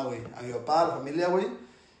mi mamá, güey, a mi papá, a la familia, güey.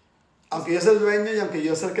 Aunque yo sea el dueño y aunque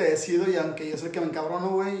yo sea el que decido y aunque yo sea el que me encabrono,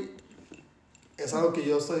 güey, es algo que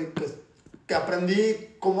yo estoy... que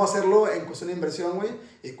aprendí cómo hacerlo en cuestión de inversión, güey,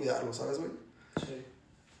 y cuidarlo, ¿sabes, güey? Sí,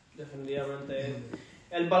 definitivamente.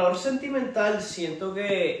 El valor sentimental siento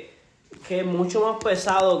que es mucho más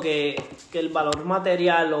pesado que el valor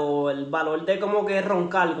material o el valor de como que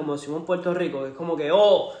roncar, como decimos en Puerto Rico, que es como que,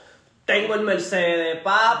 oh, tengo el Mercedes,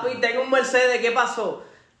 papi, tengo un Mercedes, ¿qué pasó?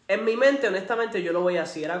 En mi mente, honestamente, yo lo veía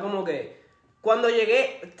así, era como que cuando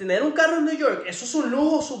llegué, tener un carro en New York, eso es un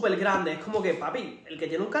lujo súper grande. Es como que, papi, el que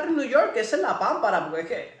tiene un carro en New York, esa es la pámpara, porque es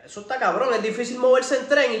que eso está cabrón. Es difícil moverse en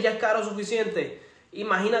tren y ya es caro suficiente.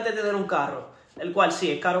 Imagínate tener un carro, el cual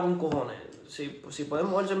sí, es caro con cojones. Si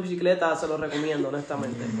pueden moverse en bicicleta, se lo recomiendo,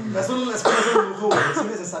 honestamente. Es un lujo, güey, es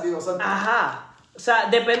innecesario, o sea... Ajá. O sea,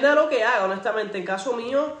 depende de lo que haga, honestamente. En caso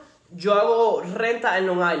mío, yo hago renta en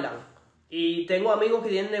Long Island. Y tengo amigos que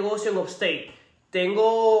tienen negocio en Upstate.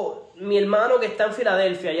 Tengo mi hermano que está en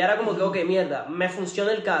Filadelfia. Y ahora como que, ok, mierda, me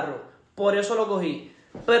funciona el carro. Por eso lo cogí.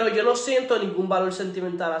 Pero yo no siento ningún valor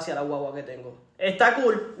sentimental hacia la guagua que tengo. Está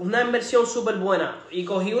cool, una inversión súper buena. Y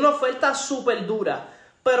cogí una oferta súper dura.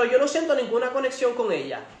 Pero yo no siento ninguna conexión con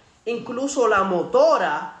ella. Incluso la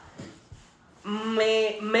motora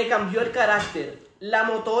me cambió el carácter. La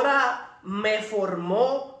motora me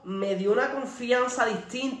formó, me dio una confianza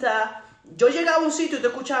distinta. Yo llegaba a un sitio y tú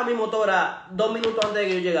escuchabas mi motora 2 minutos antes de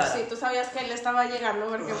que yo llegara. Sí, tú sabías que él estaba llegando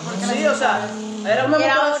porque sí, o sea, era una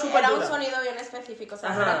motora súper era un dura. sonido bien específico, o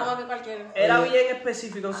sea, Ajá. era como que cualquier... Era bien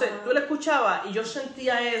específico. Entonces, tú la escuchabas y yo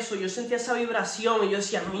sentía eso, yo sentía esa vibración y yo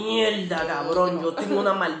decía, mierda, cabrón, yo tengo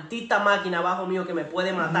una maldita máquina abajo mío que me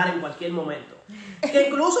puede matar en cualquier momento. Que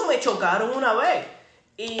incluso me chocaron una vez.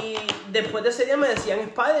 Y después de ese día me decían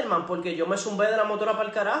Spider-Man porque yo me zumbé de la motora para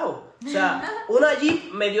el carajo. O sea, una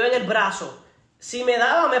Jeep me dio en el brazo. Si me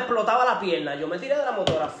daba, me explotaba la pierna. Yo me tiré de la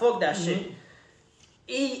motora, fuck that shit.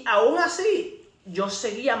 Y aún así, yo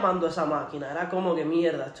seguía amando esa máquina. Era como que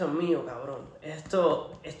mierda, esto es mío, cabrón.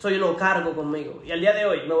 Esto yo lo cargo conmigo. Y al día de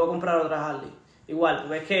hoy me voy a comprar otra Harley. Igual,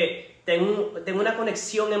 porque es que tengo una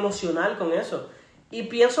conexión emocional con eso. Y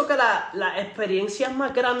pienso que las experiencias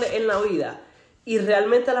más grandes en la vida y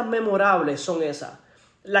realmente las memorables son esas,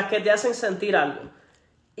 las que te hacen sentir algo.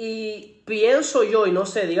 Y pienso yo, y no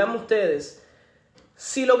sé, díganme ustedes,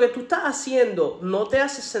 si lo que tú estás haciendo no te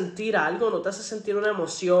hace sentir algo, no te hace sentir una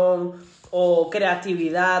emoción o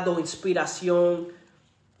creatividad o inspiración,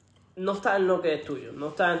 no está en lo que es tuyo, no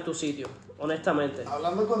está en tu sitio, honestamente.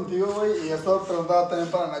 Hablando contigo, güey, y esto preguntaba también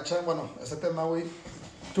para Nacha, bueno, ese tema, güey,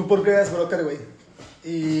 ¿tú por qué eres broker, güey?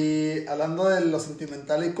 Y hablando de lo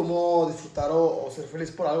sentimental y cómo disfrutar o ser feliz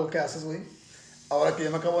por algo que haces, güey. Ahora que yo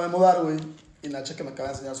me acabo de mudar, güey, y Nacha que me acaba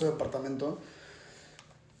de enseñar su departamento.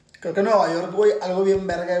 Creo que en Nueva York, güey, algo bien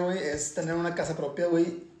verga, güey, es tener una casa propia,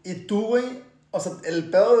 güey. Y tú, güey, o sea, el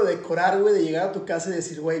pedo de decorar, güey, de llegar a tu casa y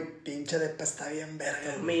decir, güey, pinche depa está bien verga. Esto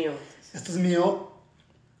es güey. mío. Esto es mío.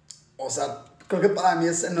 O sea, creo que para mí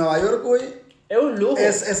es en Nueva York, güey. Es un lujo.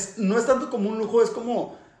 No es tanto como un lujo, es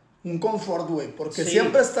como un confort, güey. Porque Sí.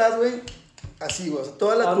 siempre estás, güey, así, güey. O sea,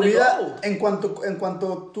 toda ¿A tu dónde vida, go? en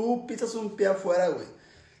cuanto tú pisas un pie afuera, güey,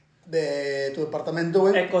 de tu departamento,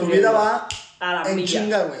 güey, Es tu corriendo. vida va A la en milla.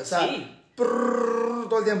 chinga, güey. O sea, Sí.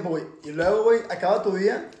 todo el tiempo, güey. Y luego, güey, acaba tu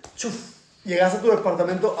día, chuf, llegas a tu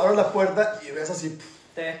departamento, abres la puerta y ves así,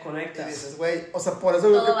 Te y desconectas. dices, güey, o sea, por eso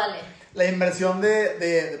creo Todo que vale. la inversión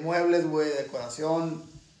de muebles, güey, de decoración,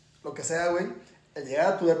 lo que sea, güey, el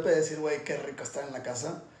llegar a tu depa y decir, güey, qué rico estar en la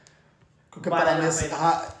casa, creo que Vale para mí la es, pena.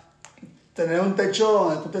 ajá, tener un techo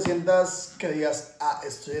donde tú te sientas que digas,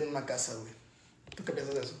 estoy en una casa, güey. ¿Tú qué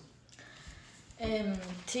piensas de eso?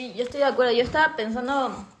 Sí, yo estoy de acuerdo. Yo estaba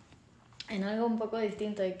pensando en algo un poco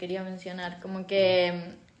distinto que quería mencionar. Como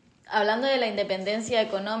que hablando de la independencia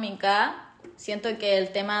económica, siento que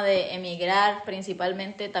el tema de emigrar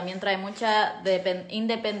principalmente también trae mucha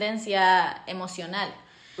independencia emocional.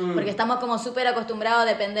 Porque estamos como súper acostumbrados a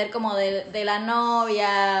depender como de la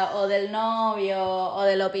novia o del novio o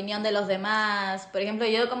de la opinión de los demás. Por ejemplo,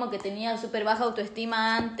 yo como que tenía súper baja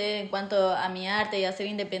autoestima antes en cuanto a mi arte y a ser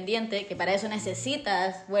independiente, que para eso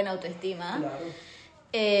necesitas buena autoestima. Claro.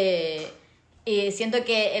 Y siento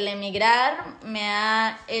que el emigrar me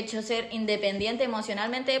ha hecho ser independiente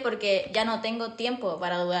emocionalmente porque ya no tengo tiempo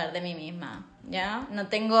para dudar de mí misma, ¿ya? No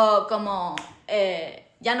tengo como...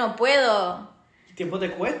 ya no puedo... El tiempo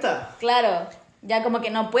te cuesta. Claro, ya como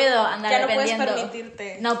que no puedo andar Ya no puedes dependiendo.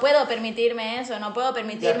 permitirte. No puedo permitirme eso, no puedo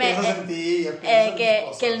permitirme Ya piensas en ti, ya piensas en tus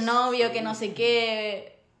cosas. que el novio, que no sé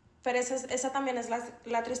qué... Pero esa también es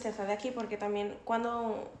la tristeza de aquí, porque también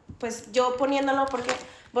cuando, pues yo poniéndolo, porque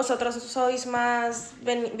vosotros sois más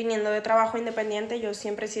viniendo de trabajo independiente, yo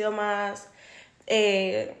siempre he sido más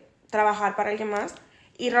trabajar para alguien más,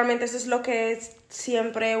 y realmente eso es lo que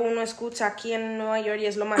siempre uno escucha aquí en Nueva York y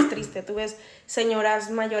es lo más triste. Tú ves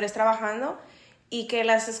señoras mayores trabajando y que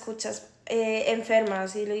las escuchas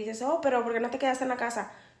enfermas y le dices, oh, pero ¿por qué no te quedas en la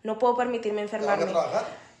casa? No puedo permitirme Tengo que enfermarme. trabajar.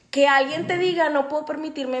 Que alguien te diga no puedo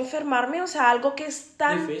permitirme enfermarme, o sea, algo que es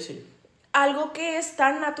tan Difícil.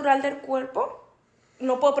 natural del cuerpo,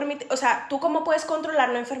 no puedo permitir, o sea, ¿tú cómo puedes controlar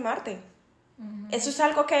no enfermarte? Eso es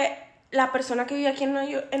algo que la persona que vive aquí en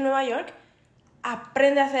Nueva York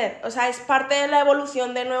aprende a hacer, o sea, es parte de la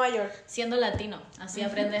evolución de Nueva York. Siendo latino, así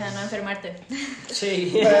aprendes a no enfermarte.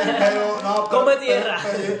 Sí. Pero, no, Come tierra.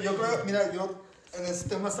 pero yo creo, mira, yo en ese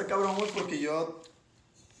tema está cabrón, güey, porque yo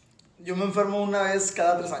me enfermo una vez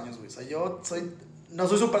cada 3 años, güey. O sea, no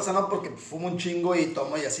soy súper sano porque fumo un chingo y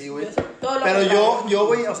tomo y así, güey. Todo lo Pero contrario. yo,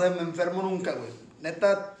 güey, o sea, me enfermo nunca, güey.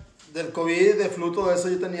 Neta, del COVID, de flu, todo eso,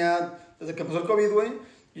 yo tenía, desde que empezó el COVID, güey,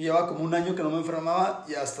 yo llevaba como 1 año que no me enfermaba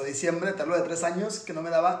y hasta diciembre, te hablo de 3 años, que no me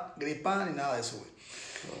daba gripa ni nada de eso, güey.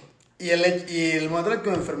 Y el momento en el que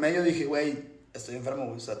me enfermé, yo dije, güey, estoy enfermo,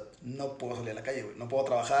 güey. O sea, no puedo salir a la calle, güey. No puedo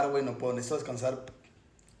trabajar, güey. necesito descansar.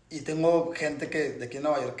 Y tengo gente de aquí en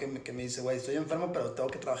Nueva York que me dice, güey, estoy enfermo, pero tengo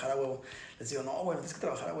que trabajar a huevo. Les digo, no, güey, no tienes que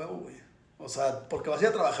trabajar a huevo, güey. O sea, porque vas a ir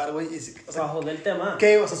a trabajar, güey. O sea, Para joderte más.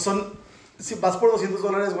 ¿qué? O sea, si vas por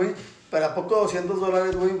 $200, güey, pero ¿a poco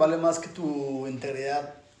 $200, güey, vale más que tu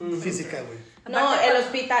integridad física, güey? No, el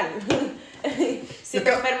hospital. Si Yo te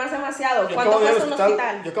ca- enfermas demasiado, Yo ¿cuánto acabo de ir cuesta al un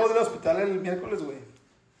hospital? Yo acabo de ir al hospital el miércoles, güey.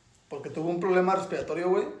 Porque tuve un problema respiratorio,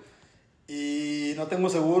 güey. Y no tengo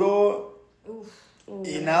seguro.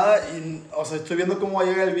 Y nada. Y, o sea, estoy viendo cómo va a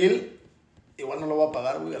llegar el bill. Igual no lo voy a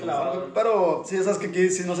pagar, güey. a lo Claro. mejor, güey. Pero sí, sabes que aquí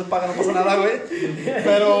si no se paga no pasa nada, güey.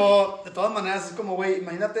 Pero de todas maneras es como, güey,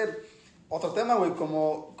 imagínate otro tema, güey.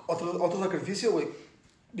 Como otro sacrificio, güey.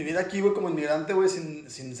 Vivir aquí, güey, como inmigrante, güey, sin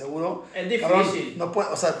seguro. Es difícil. Cabrón, no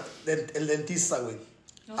puedo, o sea, el dentista, güey.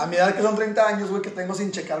 A mi edad que son 30 años, güey, que tengo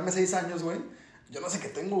sin checarme 6 años, güey. Yo no sé qué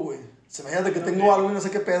tengo, güey. O sea, imagínate que tengo algo y no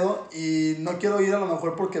sé qué pedo. Y no quiero ir a lo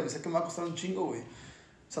mejor porque sé que me va a costar un chingo, güey.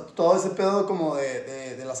 O sea, todo ese pedo como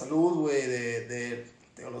de la salud, güey, de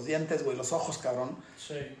los dientes, güey, los ojos, cabrón.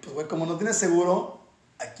 Sí. Pues, güey, como no tienes seguro,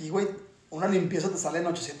 aquí, güey, una limpieza te sale en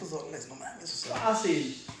 $800. No mames, o sea.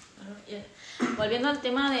 Fácil. Volviendo al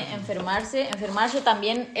tema de enfermarse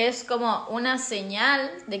también es como una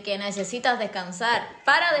señal de que necesitas descansar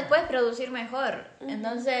para después producir mejor.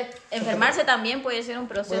 Entonces, enfermarse también puede ser un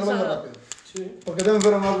Voy a proceso... hablar rápido. Sí. ¿Por qué te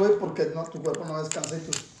enfermas, güey? Porque tu cuerpo no descansa y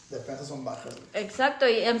tus defensas son bajas, güey. Exacto,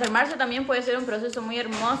 y enfermarse también puede ser un proceso muy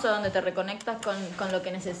hermoso donde te reconectas con lo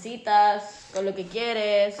que necesitas, con lo que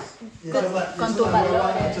quieres, con tus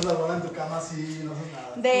valores. Echas la bola en tu cama así y no haces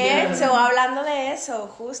nada. De hecho, hablando de eso,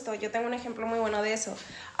 justo, yo tengo un ejemplo muy bueno de eso.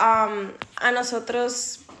 A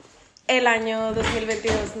nosotros el año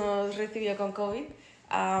 2022 nos recibió con COVID.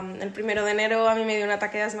 El 1 de enero a mí me dio un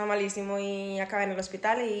ataque de asma malísimo y acabé en el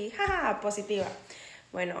hospital y jaja, positiva.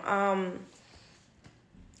 Bueno,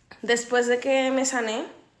 después de que me sané,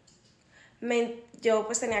 yo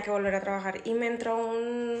pues tenía que volver a trabajar y me entró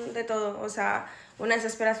de todo, o sea, una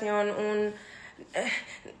desesperación,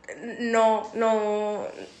 no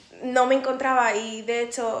me encontraba y de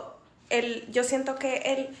hecho yo siento que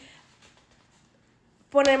el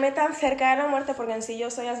ponerme tan cerca de la muerte, porque en sí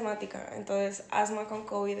yo soy asmática, entonces asma con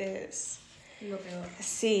COVID es... Lo peor.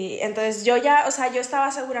 Sí, entonces yo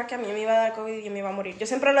estaba segura que a mí me iba a dar COVID y yo me iba a morir. Yo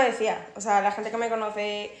siempre lo decía, o sea, la gente que me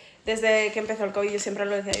conoce desde que empezó el COVID, yo siempre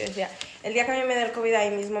lo decía, yo decía, el día que a mí me dé el COVID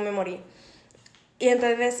ahí mismo me morí. Y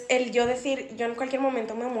entonces yo en cualquier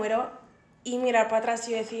momento me muero y mirar para atrás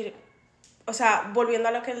y decir, o sea, volviendo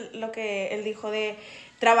a lo que él dijo de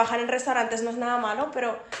trabajar en restaurantes no es nada malo,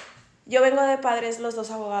 pero yo vengo de padres, los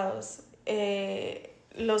dos abogados,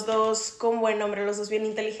 los dos con buen nombre, los dos bien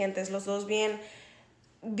inteligentes, los dos bien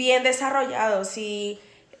desarrollados y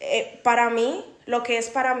para mí, lo que es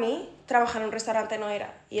para mí, trabajar en un restaurante no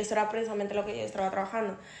era, y eso era precisamente lo que yo estaba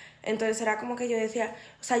trabajando. Entonces era como que yo decía,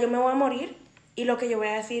 o sea, yo me voy a morir y lo que yo voy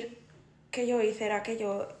a decir que yo hice era que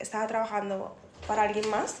yo estaba trabajando para alguien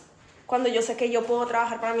más, cuando yo sé que yo puedo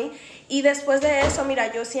trabajar para mí. Y después de eso,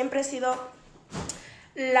 mira, yo siempre he sido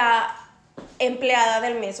la empleada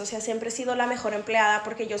del mes, o sea, siempre he sido la mejor empleada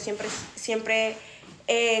porque yo siempre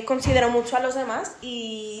considero mucho a los demás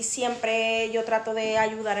y siempre yo trato de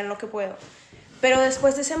ayudar en lo que puedo. Pero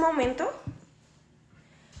después de ese momento,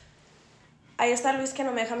 ahí está Luis que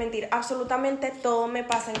no me deja mentir, absolutamente todo me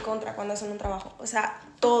pasa en contra cuando hacen un trabajo, o sea,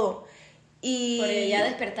 todo. Y porque ya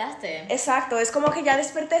despertaste. Exacto, es como que ya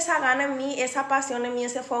desperté esa gana en mí, esa pasión en mí,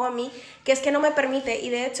 ese fuego en mí, que es que no me permite, y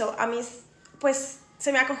de hecho a mí pues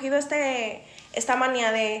se me ha cogido esta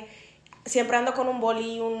manía de siempre ando con un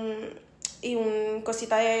boli y un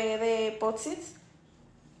cosita de post-its,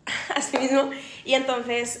 así mismo, y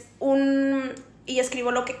entonces y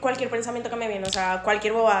escribo cualquier pensamiento que me viene, o sea,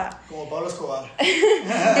 cualquier bobada. Como Pablo Escobar.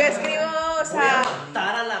 Yo escribo, o sea... Voy a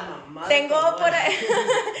matar a la mamá.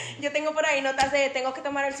 Yo tengo por ahí notas de tengo que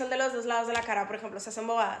tomar el sol de los dos lados de la cara, por ejemplo, se hacen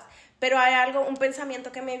bobadas. Pero hay un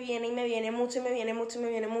pensamiento que me viene y me viene mucho y me viene mucho y me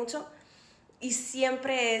viene mucho. Y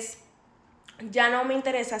siempre es, ya no me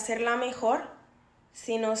interesa ser la mejor,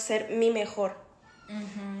 sino ser mi mejor.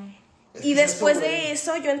 Uh-huh. Y después de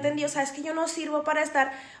eso yo entendí, o sea, es que yo no sirvo para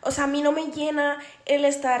estar, o sea, a mí no me llena el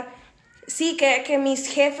estar, sí, que mis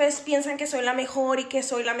jefes piensan que soy la mejor y que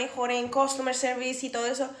soy la mejor en customer service y todo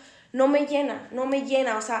eso, no me llena,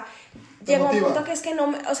 o sea, llegó un punto que es que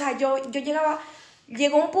no, o sea,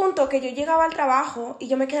 llegó un punto que yo llegaba al trabajo y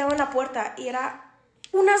yo me quedaba en la puerta y era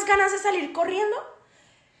unas ganas de salir corriendo,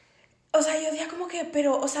 o sea, yo decía como que,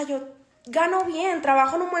 pero, o sea, yo gano bien,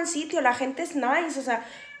 trabajo en un buen sitio, la gente es nice, o sea,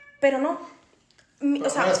 pero no. Pero o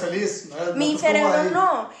sea, no eres feliz. Mi cerebro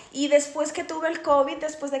no. Y después que tuve el COVID,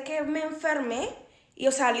 después de que me enfermé, y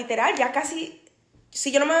o sea, literal, ya casi,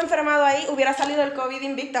 si yo no me hubiera enfermado ahí, hubiera salido el COVID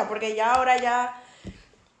invicta, porque ya ahora ya,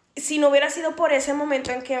 si no hubiera sido por ese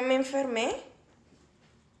momento en que me enfermé,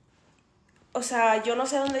 o sea, yo no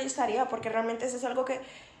sé dónde yo estaría, porque realmente eso es algo que,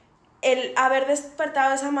 el haber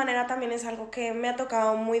despertado de esa manera también es algo que me ha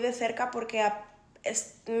tocado muy de cerca, porque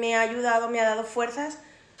me ha ayudado, me ha dado fuerzas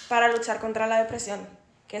para luchar contra la depresión,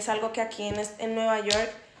 que es algo que aquí en Nueva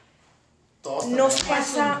York nos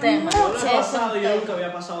pasa mucho. Yo nunca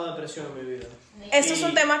había pasado depresión en mi vida. Eso es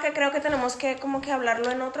un tema que creo que tenemos que como que hablarlo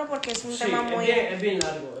en otro, porque es un tema muy... es bien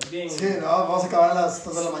largo, es bien... Sí, no, vamos a acabar a las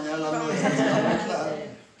 2 de la mañana hablando de eso. Claro.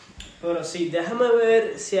 Pero sí, déjame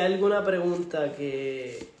ver si hay alguna pregunta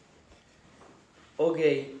que... Ok.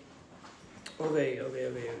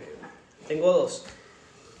 Tengo dos.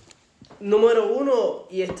 Número uno,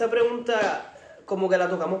 y esta pregunta como que la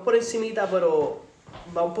tocamos por encimita, pero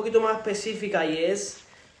va un poquito más específica, y es,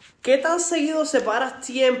 ¿qué tan seguido separas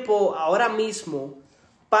tiempo ahora mismo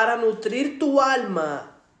para nutrir tu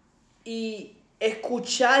alma y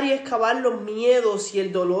escuchar y excavar los miedos y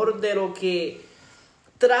el dolor de lo que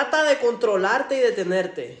trata de controlarte y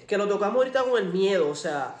detenerte? Que lo tocamos ahorita con el miedo, o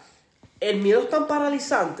sea, el miedo es tan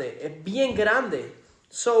paralizante, es bien grande.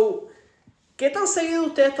 So, ¿qué tan seguido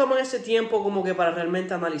ustedes toman ese tiempo como que para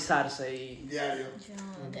realmente analizarse? Diario.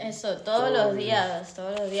 Eso, todos los días.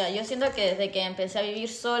 Yo siento que desde que empecé a vivir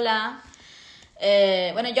sola,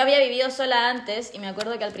 bueno, yo había vivido sola antes y me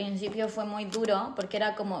acuerdo que al principio fue muy duro porque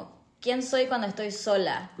era como, ¿quién soy cuando estoy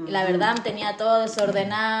sola? Y la verdad tenía todo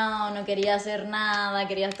desordenado, no quería hacer nada,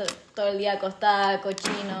 quería estar todo el día acostada,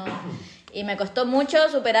 cochino. Y me costó mucho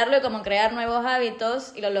superarlo y como crear nuevos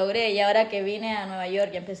hábitos, y lo logré. Y ahora que vine a Nueva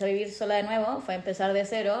York y empecé a vivir sola de nuevo, fue empezar de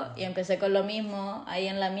cero y empecé con lo mismo, ahí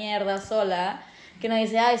en la mierda, sola, que uno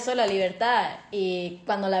dice, ay, sola, libertad. Y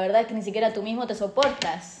cuando la verdad es que ni siquiera tú mismo te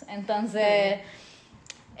soportas. Entonces,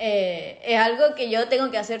 es algo que yo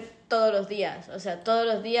tengo que hacer todos los días. O sea, todos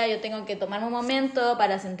los días yo tengo que tomarme un momento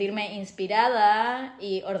para sentirme inspirada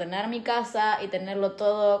y ordenar mi casa y tenerlo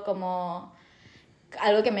todo como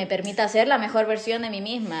algo que me permita ser la mejor versión de mí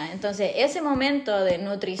misma. Entonces, ese momento de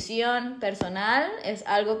nutrición personal es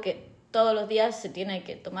algo que todos los días se tiene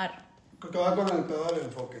que tomar. Creo que va con el pedo del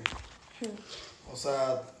enfoque. O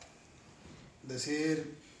sea,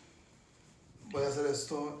 decir, voy a hacer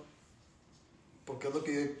esto porque es lo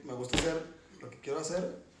que me gusta hacer, lo que quiero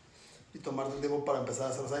hacer, y tomarte el tiempo para empezar a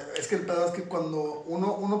hacer. O sea, es que el pedo es que cuando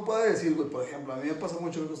uno puede decir, güey, por ejemplo, a mí me pasa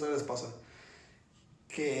mucho, creo que a ustedes les pasa,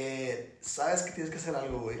 que sabes que tienes que hacer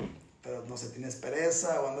algo, güey, pero no sé, tienes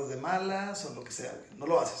pereza o andas de malas o lo que sea, güey, no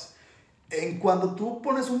lo haces. En cuando tú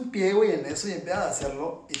pones un pie, güey, en eso y empiezas a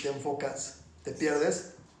hacerlo y te enfocas, te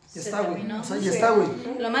pierdes, ya está, güey. O sea, ya está, güey.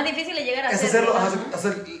 Lo más difícil es llegar a Es hacerlo.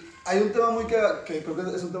 hay un tema muy que creo que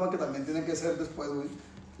es un tema que también tiene que ser después, güey.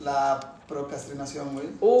 La procrastinación, güey.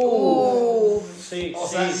 Sí, o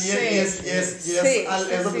sea, sí, es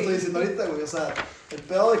lo que estoy diciendo ahorita, güey. O sea, el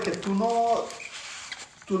pedo de que tú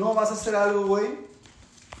no vas a hacer algo, güey,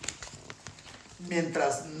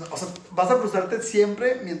 mientras, o sea, vas a frustrarte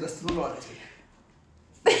siempre mientras tú no lo hagas, güey.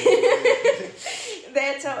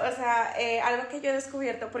 De hecho, o sea, algo que yo he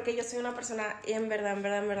descubierto, porque yo soy una persona, y en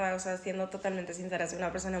verdad, o sea, siendo totalmente sincera, soy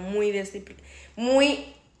una persona muy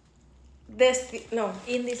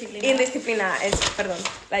indisciplinada, perdón,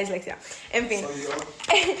 la dislexia. En fin. Soy yo.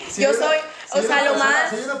 Yo soy, o sea, lo más...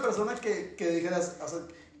 Soy una persona que dijeras, o sea,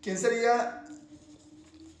 ¿quién sería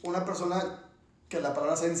una persona que la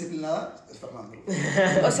palabra sea disciplinada? Es Fernando.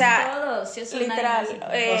 O sea, Todos, sí, es literal,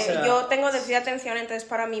 O sea, yo tengo déficit de atención, entonces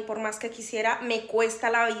para mí, por más que quisiera, me cuesta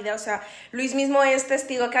la vida. O sea, Luis mismo es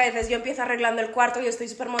testigo que a veces yo empiezo arreglando el cuarto y estoy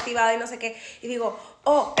súper motivada y no sé qué, y digo,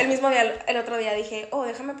 el otro día dije,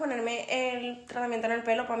 déjame ponerme el tratamiento en el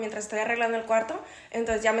pelo para mientras estoy arreglando el cuarto,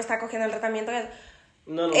 entonces ya me está cogiendo el tratamiento.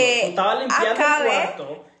 No, tú estabas limpiando el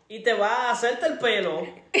cuarto y te vas a hacerte el pelo.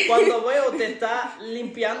 Cuando veo, te está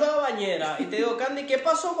limpiando la bañera y te digo, Candy, ¿qué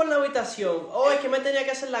pasó con la habitación? Es que me tenía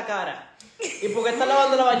que hacer la cara. ¿Y por qué estás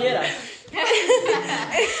lavando la bañera?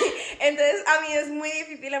 Entonces, a mí es muy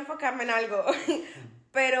difícil enfocarme en algo,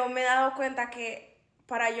 pero me he dado cuenta que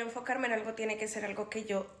para yo enfocarme en algo tiene que ser algo que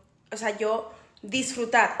yo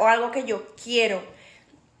disfrutar o algo que yo quiero.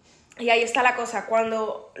 Y ahí está la cosa,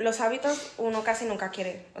 cuando los hábitos uno casi nunca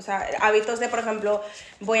quiere. O sea, hábitos de, por ejemplo,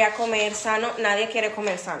 voy a comer sano, nadie quiere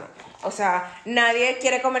comer sano. O sea, nadie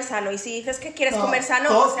quiere comer sano. Y si dices que quieres comer sano,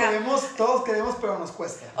 todos queremos, pero nos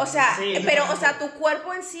cuesta. O sea, Sí, pero, o sea, tu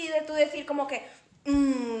cuerpo en sí, de tú decir como que,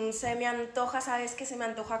 se me antoja, ¿sabes qué? Se me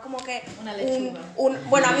antoja como que... Una lechuga.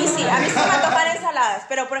 Bueno, a mí sí se me antojan ensaladas,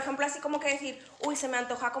 pero por ejemplo así como que decir, se me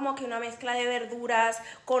antoja como que una mezcla de verduras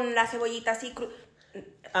con la cebollita así...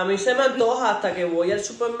 A mí se me antoja hasta que voy al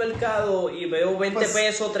supermercado y veo 20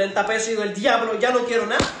 pesos, 30 pesos y digo, el diablo, ya no quiero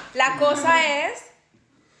nada. La cosa es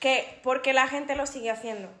que, porque la gente lo sigue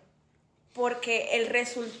haciendo, porque el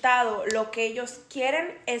resultado, lo que ellos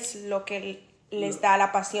quieren es lo que les da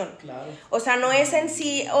la pasión. Claro. O sea, no es en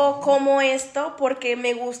sí, como esto porque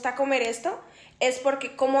me gusta comer esto, es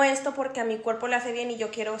porque como esto porque a mi cuerpo le hace bien y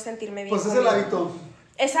yo quiero sentirme bien. Pues es el hábito.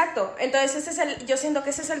 Exacto, entonces yo siento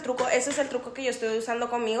que ese es el truco que yo estoy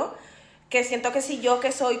usando conmigo, que siento que si yo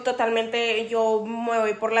que soy totalmente, yo me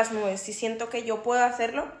voy por las nubes, si siento que yo puedo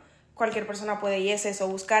hacerlo, cualquier persona puede, y es eso,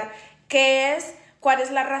 buscar cuál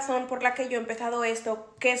es la razón por la que yo he empezado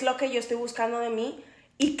esto, qué es lo que yo estoy buscando de mí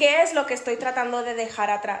y qué es lo que estoy tratando de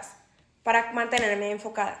dejar atrás para mantenerme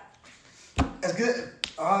enfocada. Es que,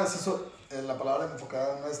 es eso. La palabra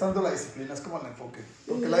enfocada no es tanto la disciplina, es como el enfoque.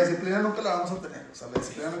 Porque la disciplina nunca la vamos a tener, o sea, la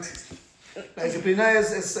disciplina no existe. La disciplina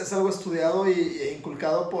es algo estudiado e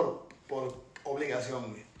inculcado por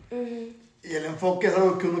obligación, güey. Y el enfoque es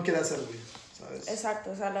algo que uno quiere hacer, güey, ¿sabes?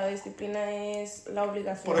 Exacto, o sea, la disciplina es la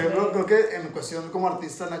obligación. Por ejemplo, creo que en cuestión como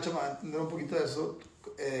artista, Nacho me va a entender un poquito de eso,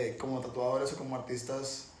 como tatuadores o como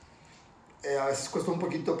artistas, a veces cuesta un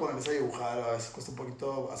poquito ponerse a dibujar, a veces cuesta un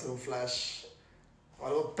poquito hacer un flash o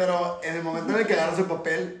algo, pero en el momento en el que agarras el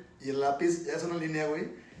papel y el lápiz, ya es una línea, güey,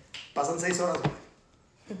 pasan 6 horas,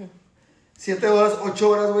 güey. 7 horas, 8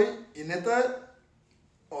 horas, güey, y neta,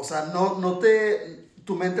 o sea,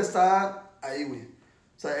 tu mente está ahí, güey.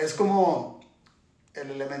 O sea, es como el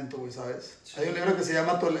elemento, güey, ¿sabes? Sí. Hay un libro que se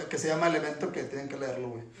llama Elemento, que tienen que leerlo,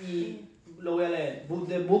 güey. Y lo voy a leer,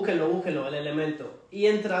 búsquenlo, el elemento. Y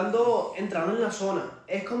entrando en la zona,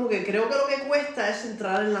 es como que creo que lo que cuesta es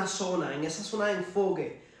entrar en la zona, en esa zona de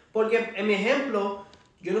enfoque. Porque en mi ejemplo,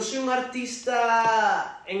 yo no soy un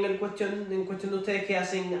artista en cuestión de ustedes que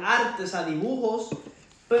hacen arte, o sea, dibujos,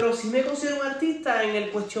 pero sí me considero un artista en el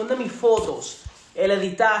cuestión de mis fotos. el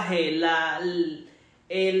editaje,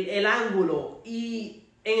 el ángulo. Y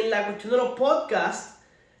en la cuestión de los podcasts,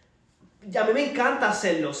 a mí me encanta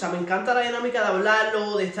hacerlo. O sea, me encanta la dinámica de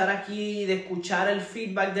hablarlo, de estar aquí, de escuchar el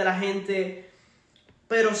feedback de la gente.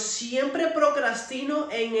 Pero siempre procrastino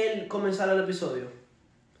en el comenzar el episodio.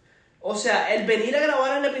 O sea, el venir a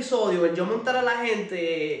grabar el episodio, el yo montar a la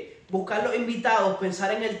gente, buscar los invitados,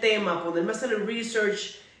 pensar en el tema, ponerme a hacer el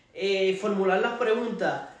research, formular las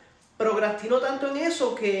preguntas. Procrastino tanto en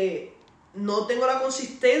eso que no tengo la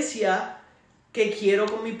consistencia que quiero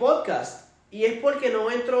con mi podcast. Y es porque no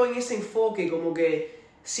entro en ese enfoque, como que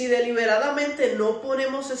si deliberadamente no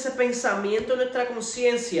ponemos ese pensamiento en nuestra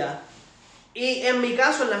conciencia, y en mi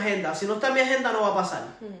caso en la agenda, si no está en mi agenda no va a pasar.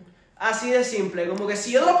 Así de simple, como que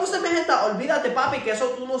si yo no lo puse en mi agenda, olvídate papi que eso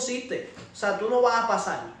tú no hiciste, o sea, tú no vas a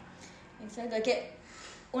pasar. Exacto, es que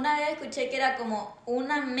una vez escuché que era como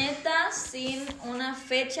una meta sin una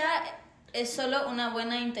fecha es solo una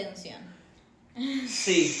buena intención.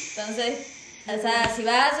 Sí. Entonces, o sea, si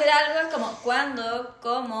vas a hacer algo es como cuándo,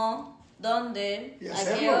 cómo, dónde, Y a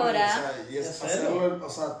hacerlo, qué güey, hora. y es hacerlo. hacerlo, o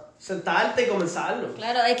sea, Sentarte y comenzarlo.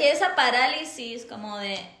 Claro, es que esa parálisis como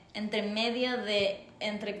de entre medio de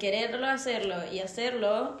entre quererlo hacerlo y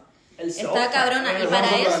hacerlo El está self-talk. cabrona. Y vamos para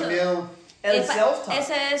con el eso, miedo. El self-talk.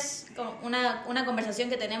 esa es como una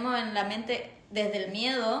conversación que tenemos en la mente desde el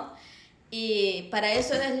miedo, y para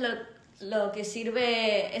eso es lo que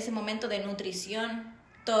sirve ese momento de nutrición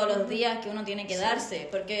todos los días que uno tiene que darse,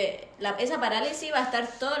 porque esa parálisis va a estar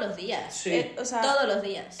todos los días. Sí. O sea, Todos los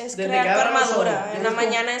días. es Desde crear que tu abra los armadura. ojos. En la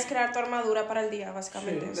mañana es crear tu armadura para el día,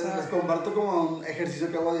 básicamente. Sí, o sea, Les comparto como un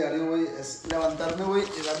ejercicio que hago a diario, güey. Es levantarme, güey,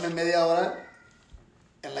 y darme media hora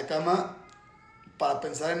en la cama para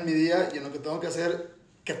pensar en mi día y en lo que tengo que hacer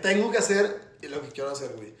y lo que quiero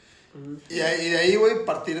hacer, güey. Y de ahí, güey,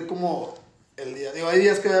 partir como el día. Digo, hay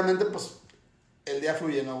días que obviamente, pues, el día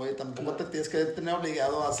fluye, ¿no, güey? Tampoco te tienes que tener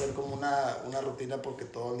obligado a hacer como una rutina porque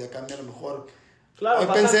todo el día cambia. A lo mejor... Claro, hoy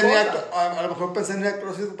pasan pensé en ir cosas. a lo mejor pensé en ir a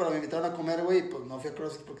CrossFit, pero me invitaron a comer, güey, y pues no fui a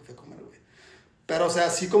CrossFit porque fui a comer, güey. Pero, o sea,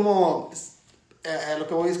 así como... lo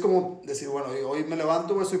que voy es como decir, bueno, hoy me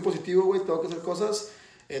levanto, güey, soy positivo, güey, tengo que hacer cosas,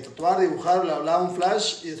 tatuar, dibujar, bla, bla, un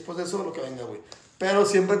flash, y después de eso lo que venga, güey. Pero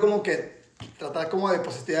siempre como que tratar como de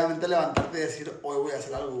positivamente levantarte y decir, hoy voy a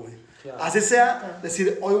hacer algo, güey. Claro. Así sea,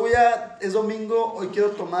 decir, es domingo, hoy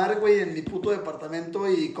quiero tomar, güey, en mi puto departamento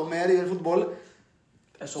y comer y ver fútbol.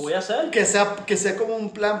 Eso voy a hacer. Que sea como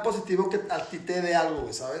un plan positivo que a ti te dé algo,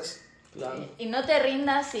 güey, ¿sabes? Claro. Y no te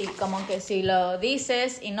rindas, y como que si lo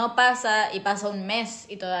dices y no pasa, y pasa un mes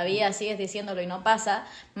y todavía sigues diciéndolo y no pasa,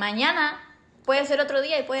 mañana puede ser otro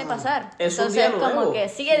día y puede pasar. Es un Entonces día como nuevo. que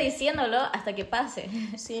sigue diciéndolo hasta que pase.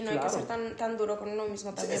 sí, no hay que Claro. ser tan duro con uno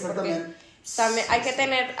mismo también. Sí, porque exactamente. también hay que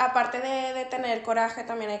tener, aparte de tener coraje,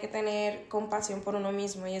 también hay que tener compasión por uno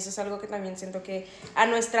mismo. Y eso es algo que también siento que a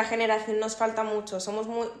nuestra generación nos falta mucho.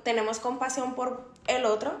 Tenemos compasión por el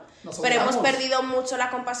otro, Nos pero hemos odiamos. perdido mucho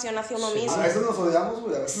la compasión hacia uno mismo. A veces nos odiamos,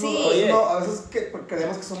 güey. A veces, Sí. a veces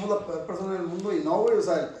creemos que somos la peor persona del mundo y no, güey. O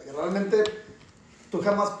sea, realmente tú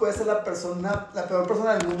jamás puedes ser la peor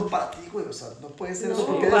persona del mundo para ti, güey. O sea, no puedes ser No, eso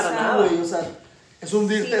porque para eres nada. tú, güey. O sea, es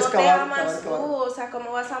hundirte, Si no es te cavar, amas cavar. tú, o sea,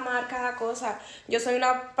 ¿cómo vas a amar cada cosa? Yo soy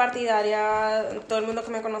una partidaria, todo el mundo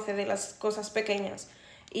que me conoce, de las cosas pequeñas.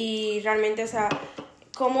 Y realmente, o sea,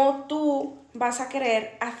 ¿cómo tú vas a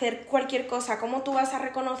querer hacer cualquier cosa? ¿Cómo tú vas a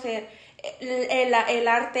reconocer el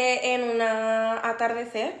arte en un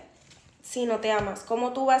atardecer si no te amas?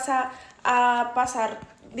 ¿Cómo tú vas a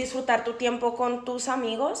disfrutar tu tiempo con tus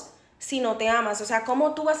amigos si no te amas? O sea,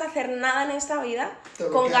 ¿cómo tú vas a hacer nada en esta vida Te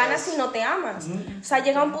con bloqueas. ganas si no te amas? O sea,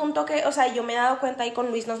 llega un punto que, o sea, yo me he dado cuenta, y con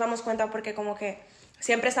Luis nos damos cuenta porque como que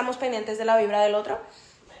siempre estamos pendientes de la vibra del otro.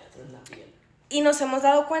 Y nos hemos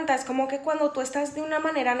dado cuenta, es como que cuando tú estás de una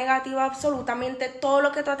manera negativa, absolutamente todo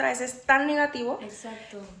lo que tú atraes es tan negativo.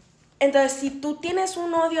 Exacto. Entonces, si tú tienes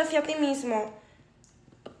un odio hacia ti mismo,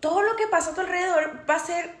 todo lo que pasa a tu alrededor va a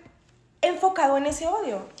ser enfocado en ese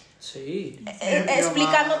odio. Sí.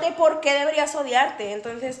 Explicándote por qué deberías odiarte.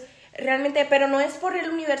 Entonces, realmente, pero no es por el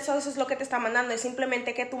universo, eso es lo que te está mandando, es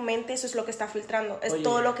simplemente que tu mente eso es lo que está filtrando, es Oye,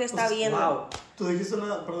 todo lo que está pues, viendo. Wow. Tú dijiste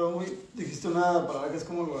una palabra que es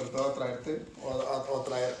como el verbo atraerte o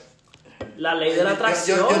atraer. La ley de la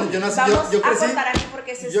atracción. Vamos yo a crecí, contar aquí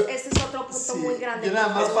porque ese es otro punto sí, muy grande. Yo nada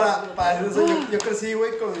más para decir eso, yo crecí,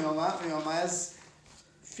 güey, con mi mamá. Mi mamá es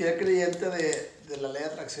fiel creyente de la ley de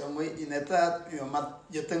atracción, güey. Y neta, mi mamá,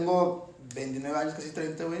 yo tengo 29 años, casi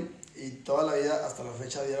 30, güey. Y toda la vida, hasta la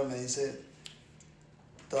fecha diario, me dice,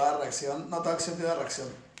 toda acción tiene reacción.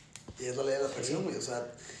 Y es la ley de la atracción, güey. O sea,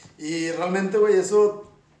 y realmente, güey,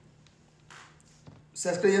 eso,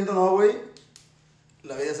 seas creyente o no, güey,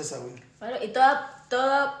 La vida es esa, güey. Claro, y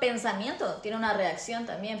todo pensamiento tiene una reacción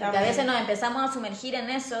también, porque a veces nos empezamos a sumergir en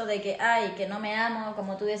eso de que, ay, que no me amo,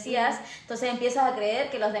 como tú decías, entonces empiezas a creer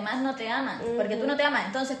que los demás no te aman, porque tú no te amas,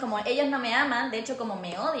 entonces como ellos no me aman, de hecho como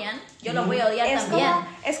me odian, yo los voy a odiar también.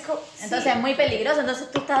 Entonces es muy peligroso, entonces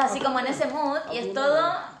tú estás así como en ese mood y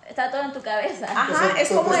está todo en tu cabeza. Ajá, es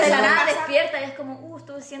como de eso la que nada pasa. despierta y es como,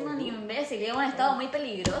 estuve siendo un imbécil, y es un estado muy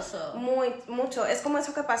peligroso. Mucho. Es como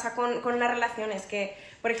eso que pasa con las relaciones, que,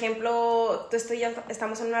 por ejemplo, tú y yo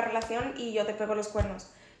estamos en una relación y yo te pego los cuernos.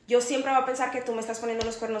 Yo siempre voy a pensar que tú me estás poniendo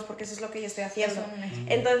los cuernos porque eso es lo que yo estoy haciendo.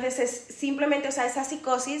 Entonces es simplemente, o sea, esa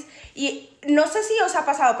psicosis, y no sé si os ha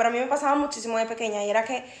pasado, pero a mí me pasaba muchísimo de pequeña, y era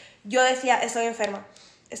que yo decía, estoy enferma.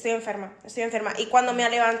 Y cuando me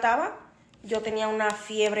levantaba, yo tenía una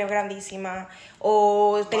fiebre grandísima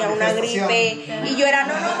o tenía una gripe y yo era,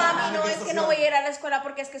 no mami, no, es que no voy a ir a la escuela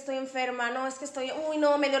porque es que estoy enferma, no, es que estoy,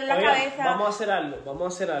 no, me duele la cabeza. Vamos a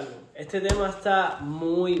hacer algo. Este tema está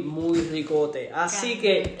muy ricote, así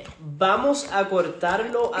que vamos a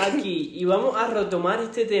cortarlo aquí y vamos a retomar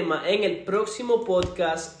este tema en el próximo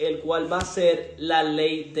podcast, el cual va a ser la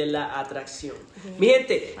ley de la atracción. Mi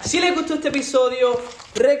gente, si les gustó este episodio,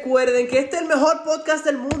 recuerden que este es el mejor podcast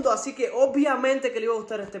del mundo, así que obviamente que les iba a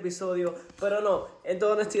gustar este episodio, pero no, en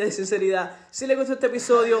toda honestidad y sinceridad, si les gustó este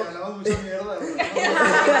episodio... Hablamos mucha mierda, güey.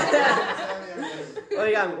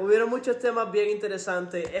 Oigan, hubieron muchos temas bien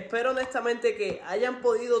interesantes. Espero honestamente que hayan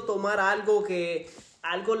podido tomar algo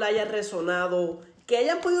le haya resonado, que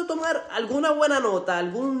hayan podido tomar alguna buena nota,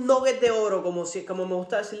 algún nugget de oro, como me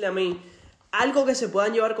gusta decirle a mí. Algo que se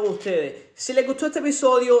puedan llevar con ustedes. Si les gustó este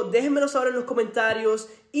episodio, déjenmelo saber en los comentarios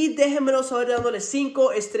y déjenmelo saber dándole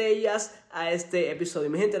 5 estrellas a este episodio.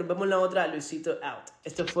 Mi gente, nos vemos en la otra. Luisito out.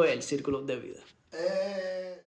 Este fue el Círculo de Vida.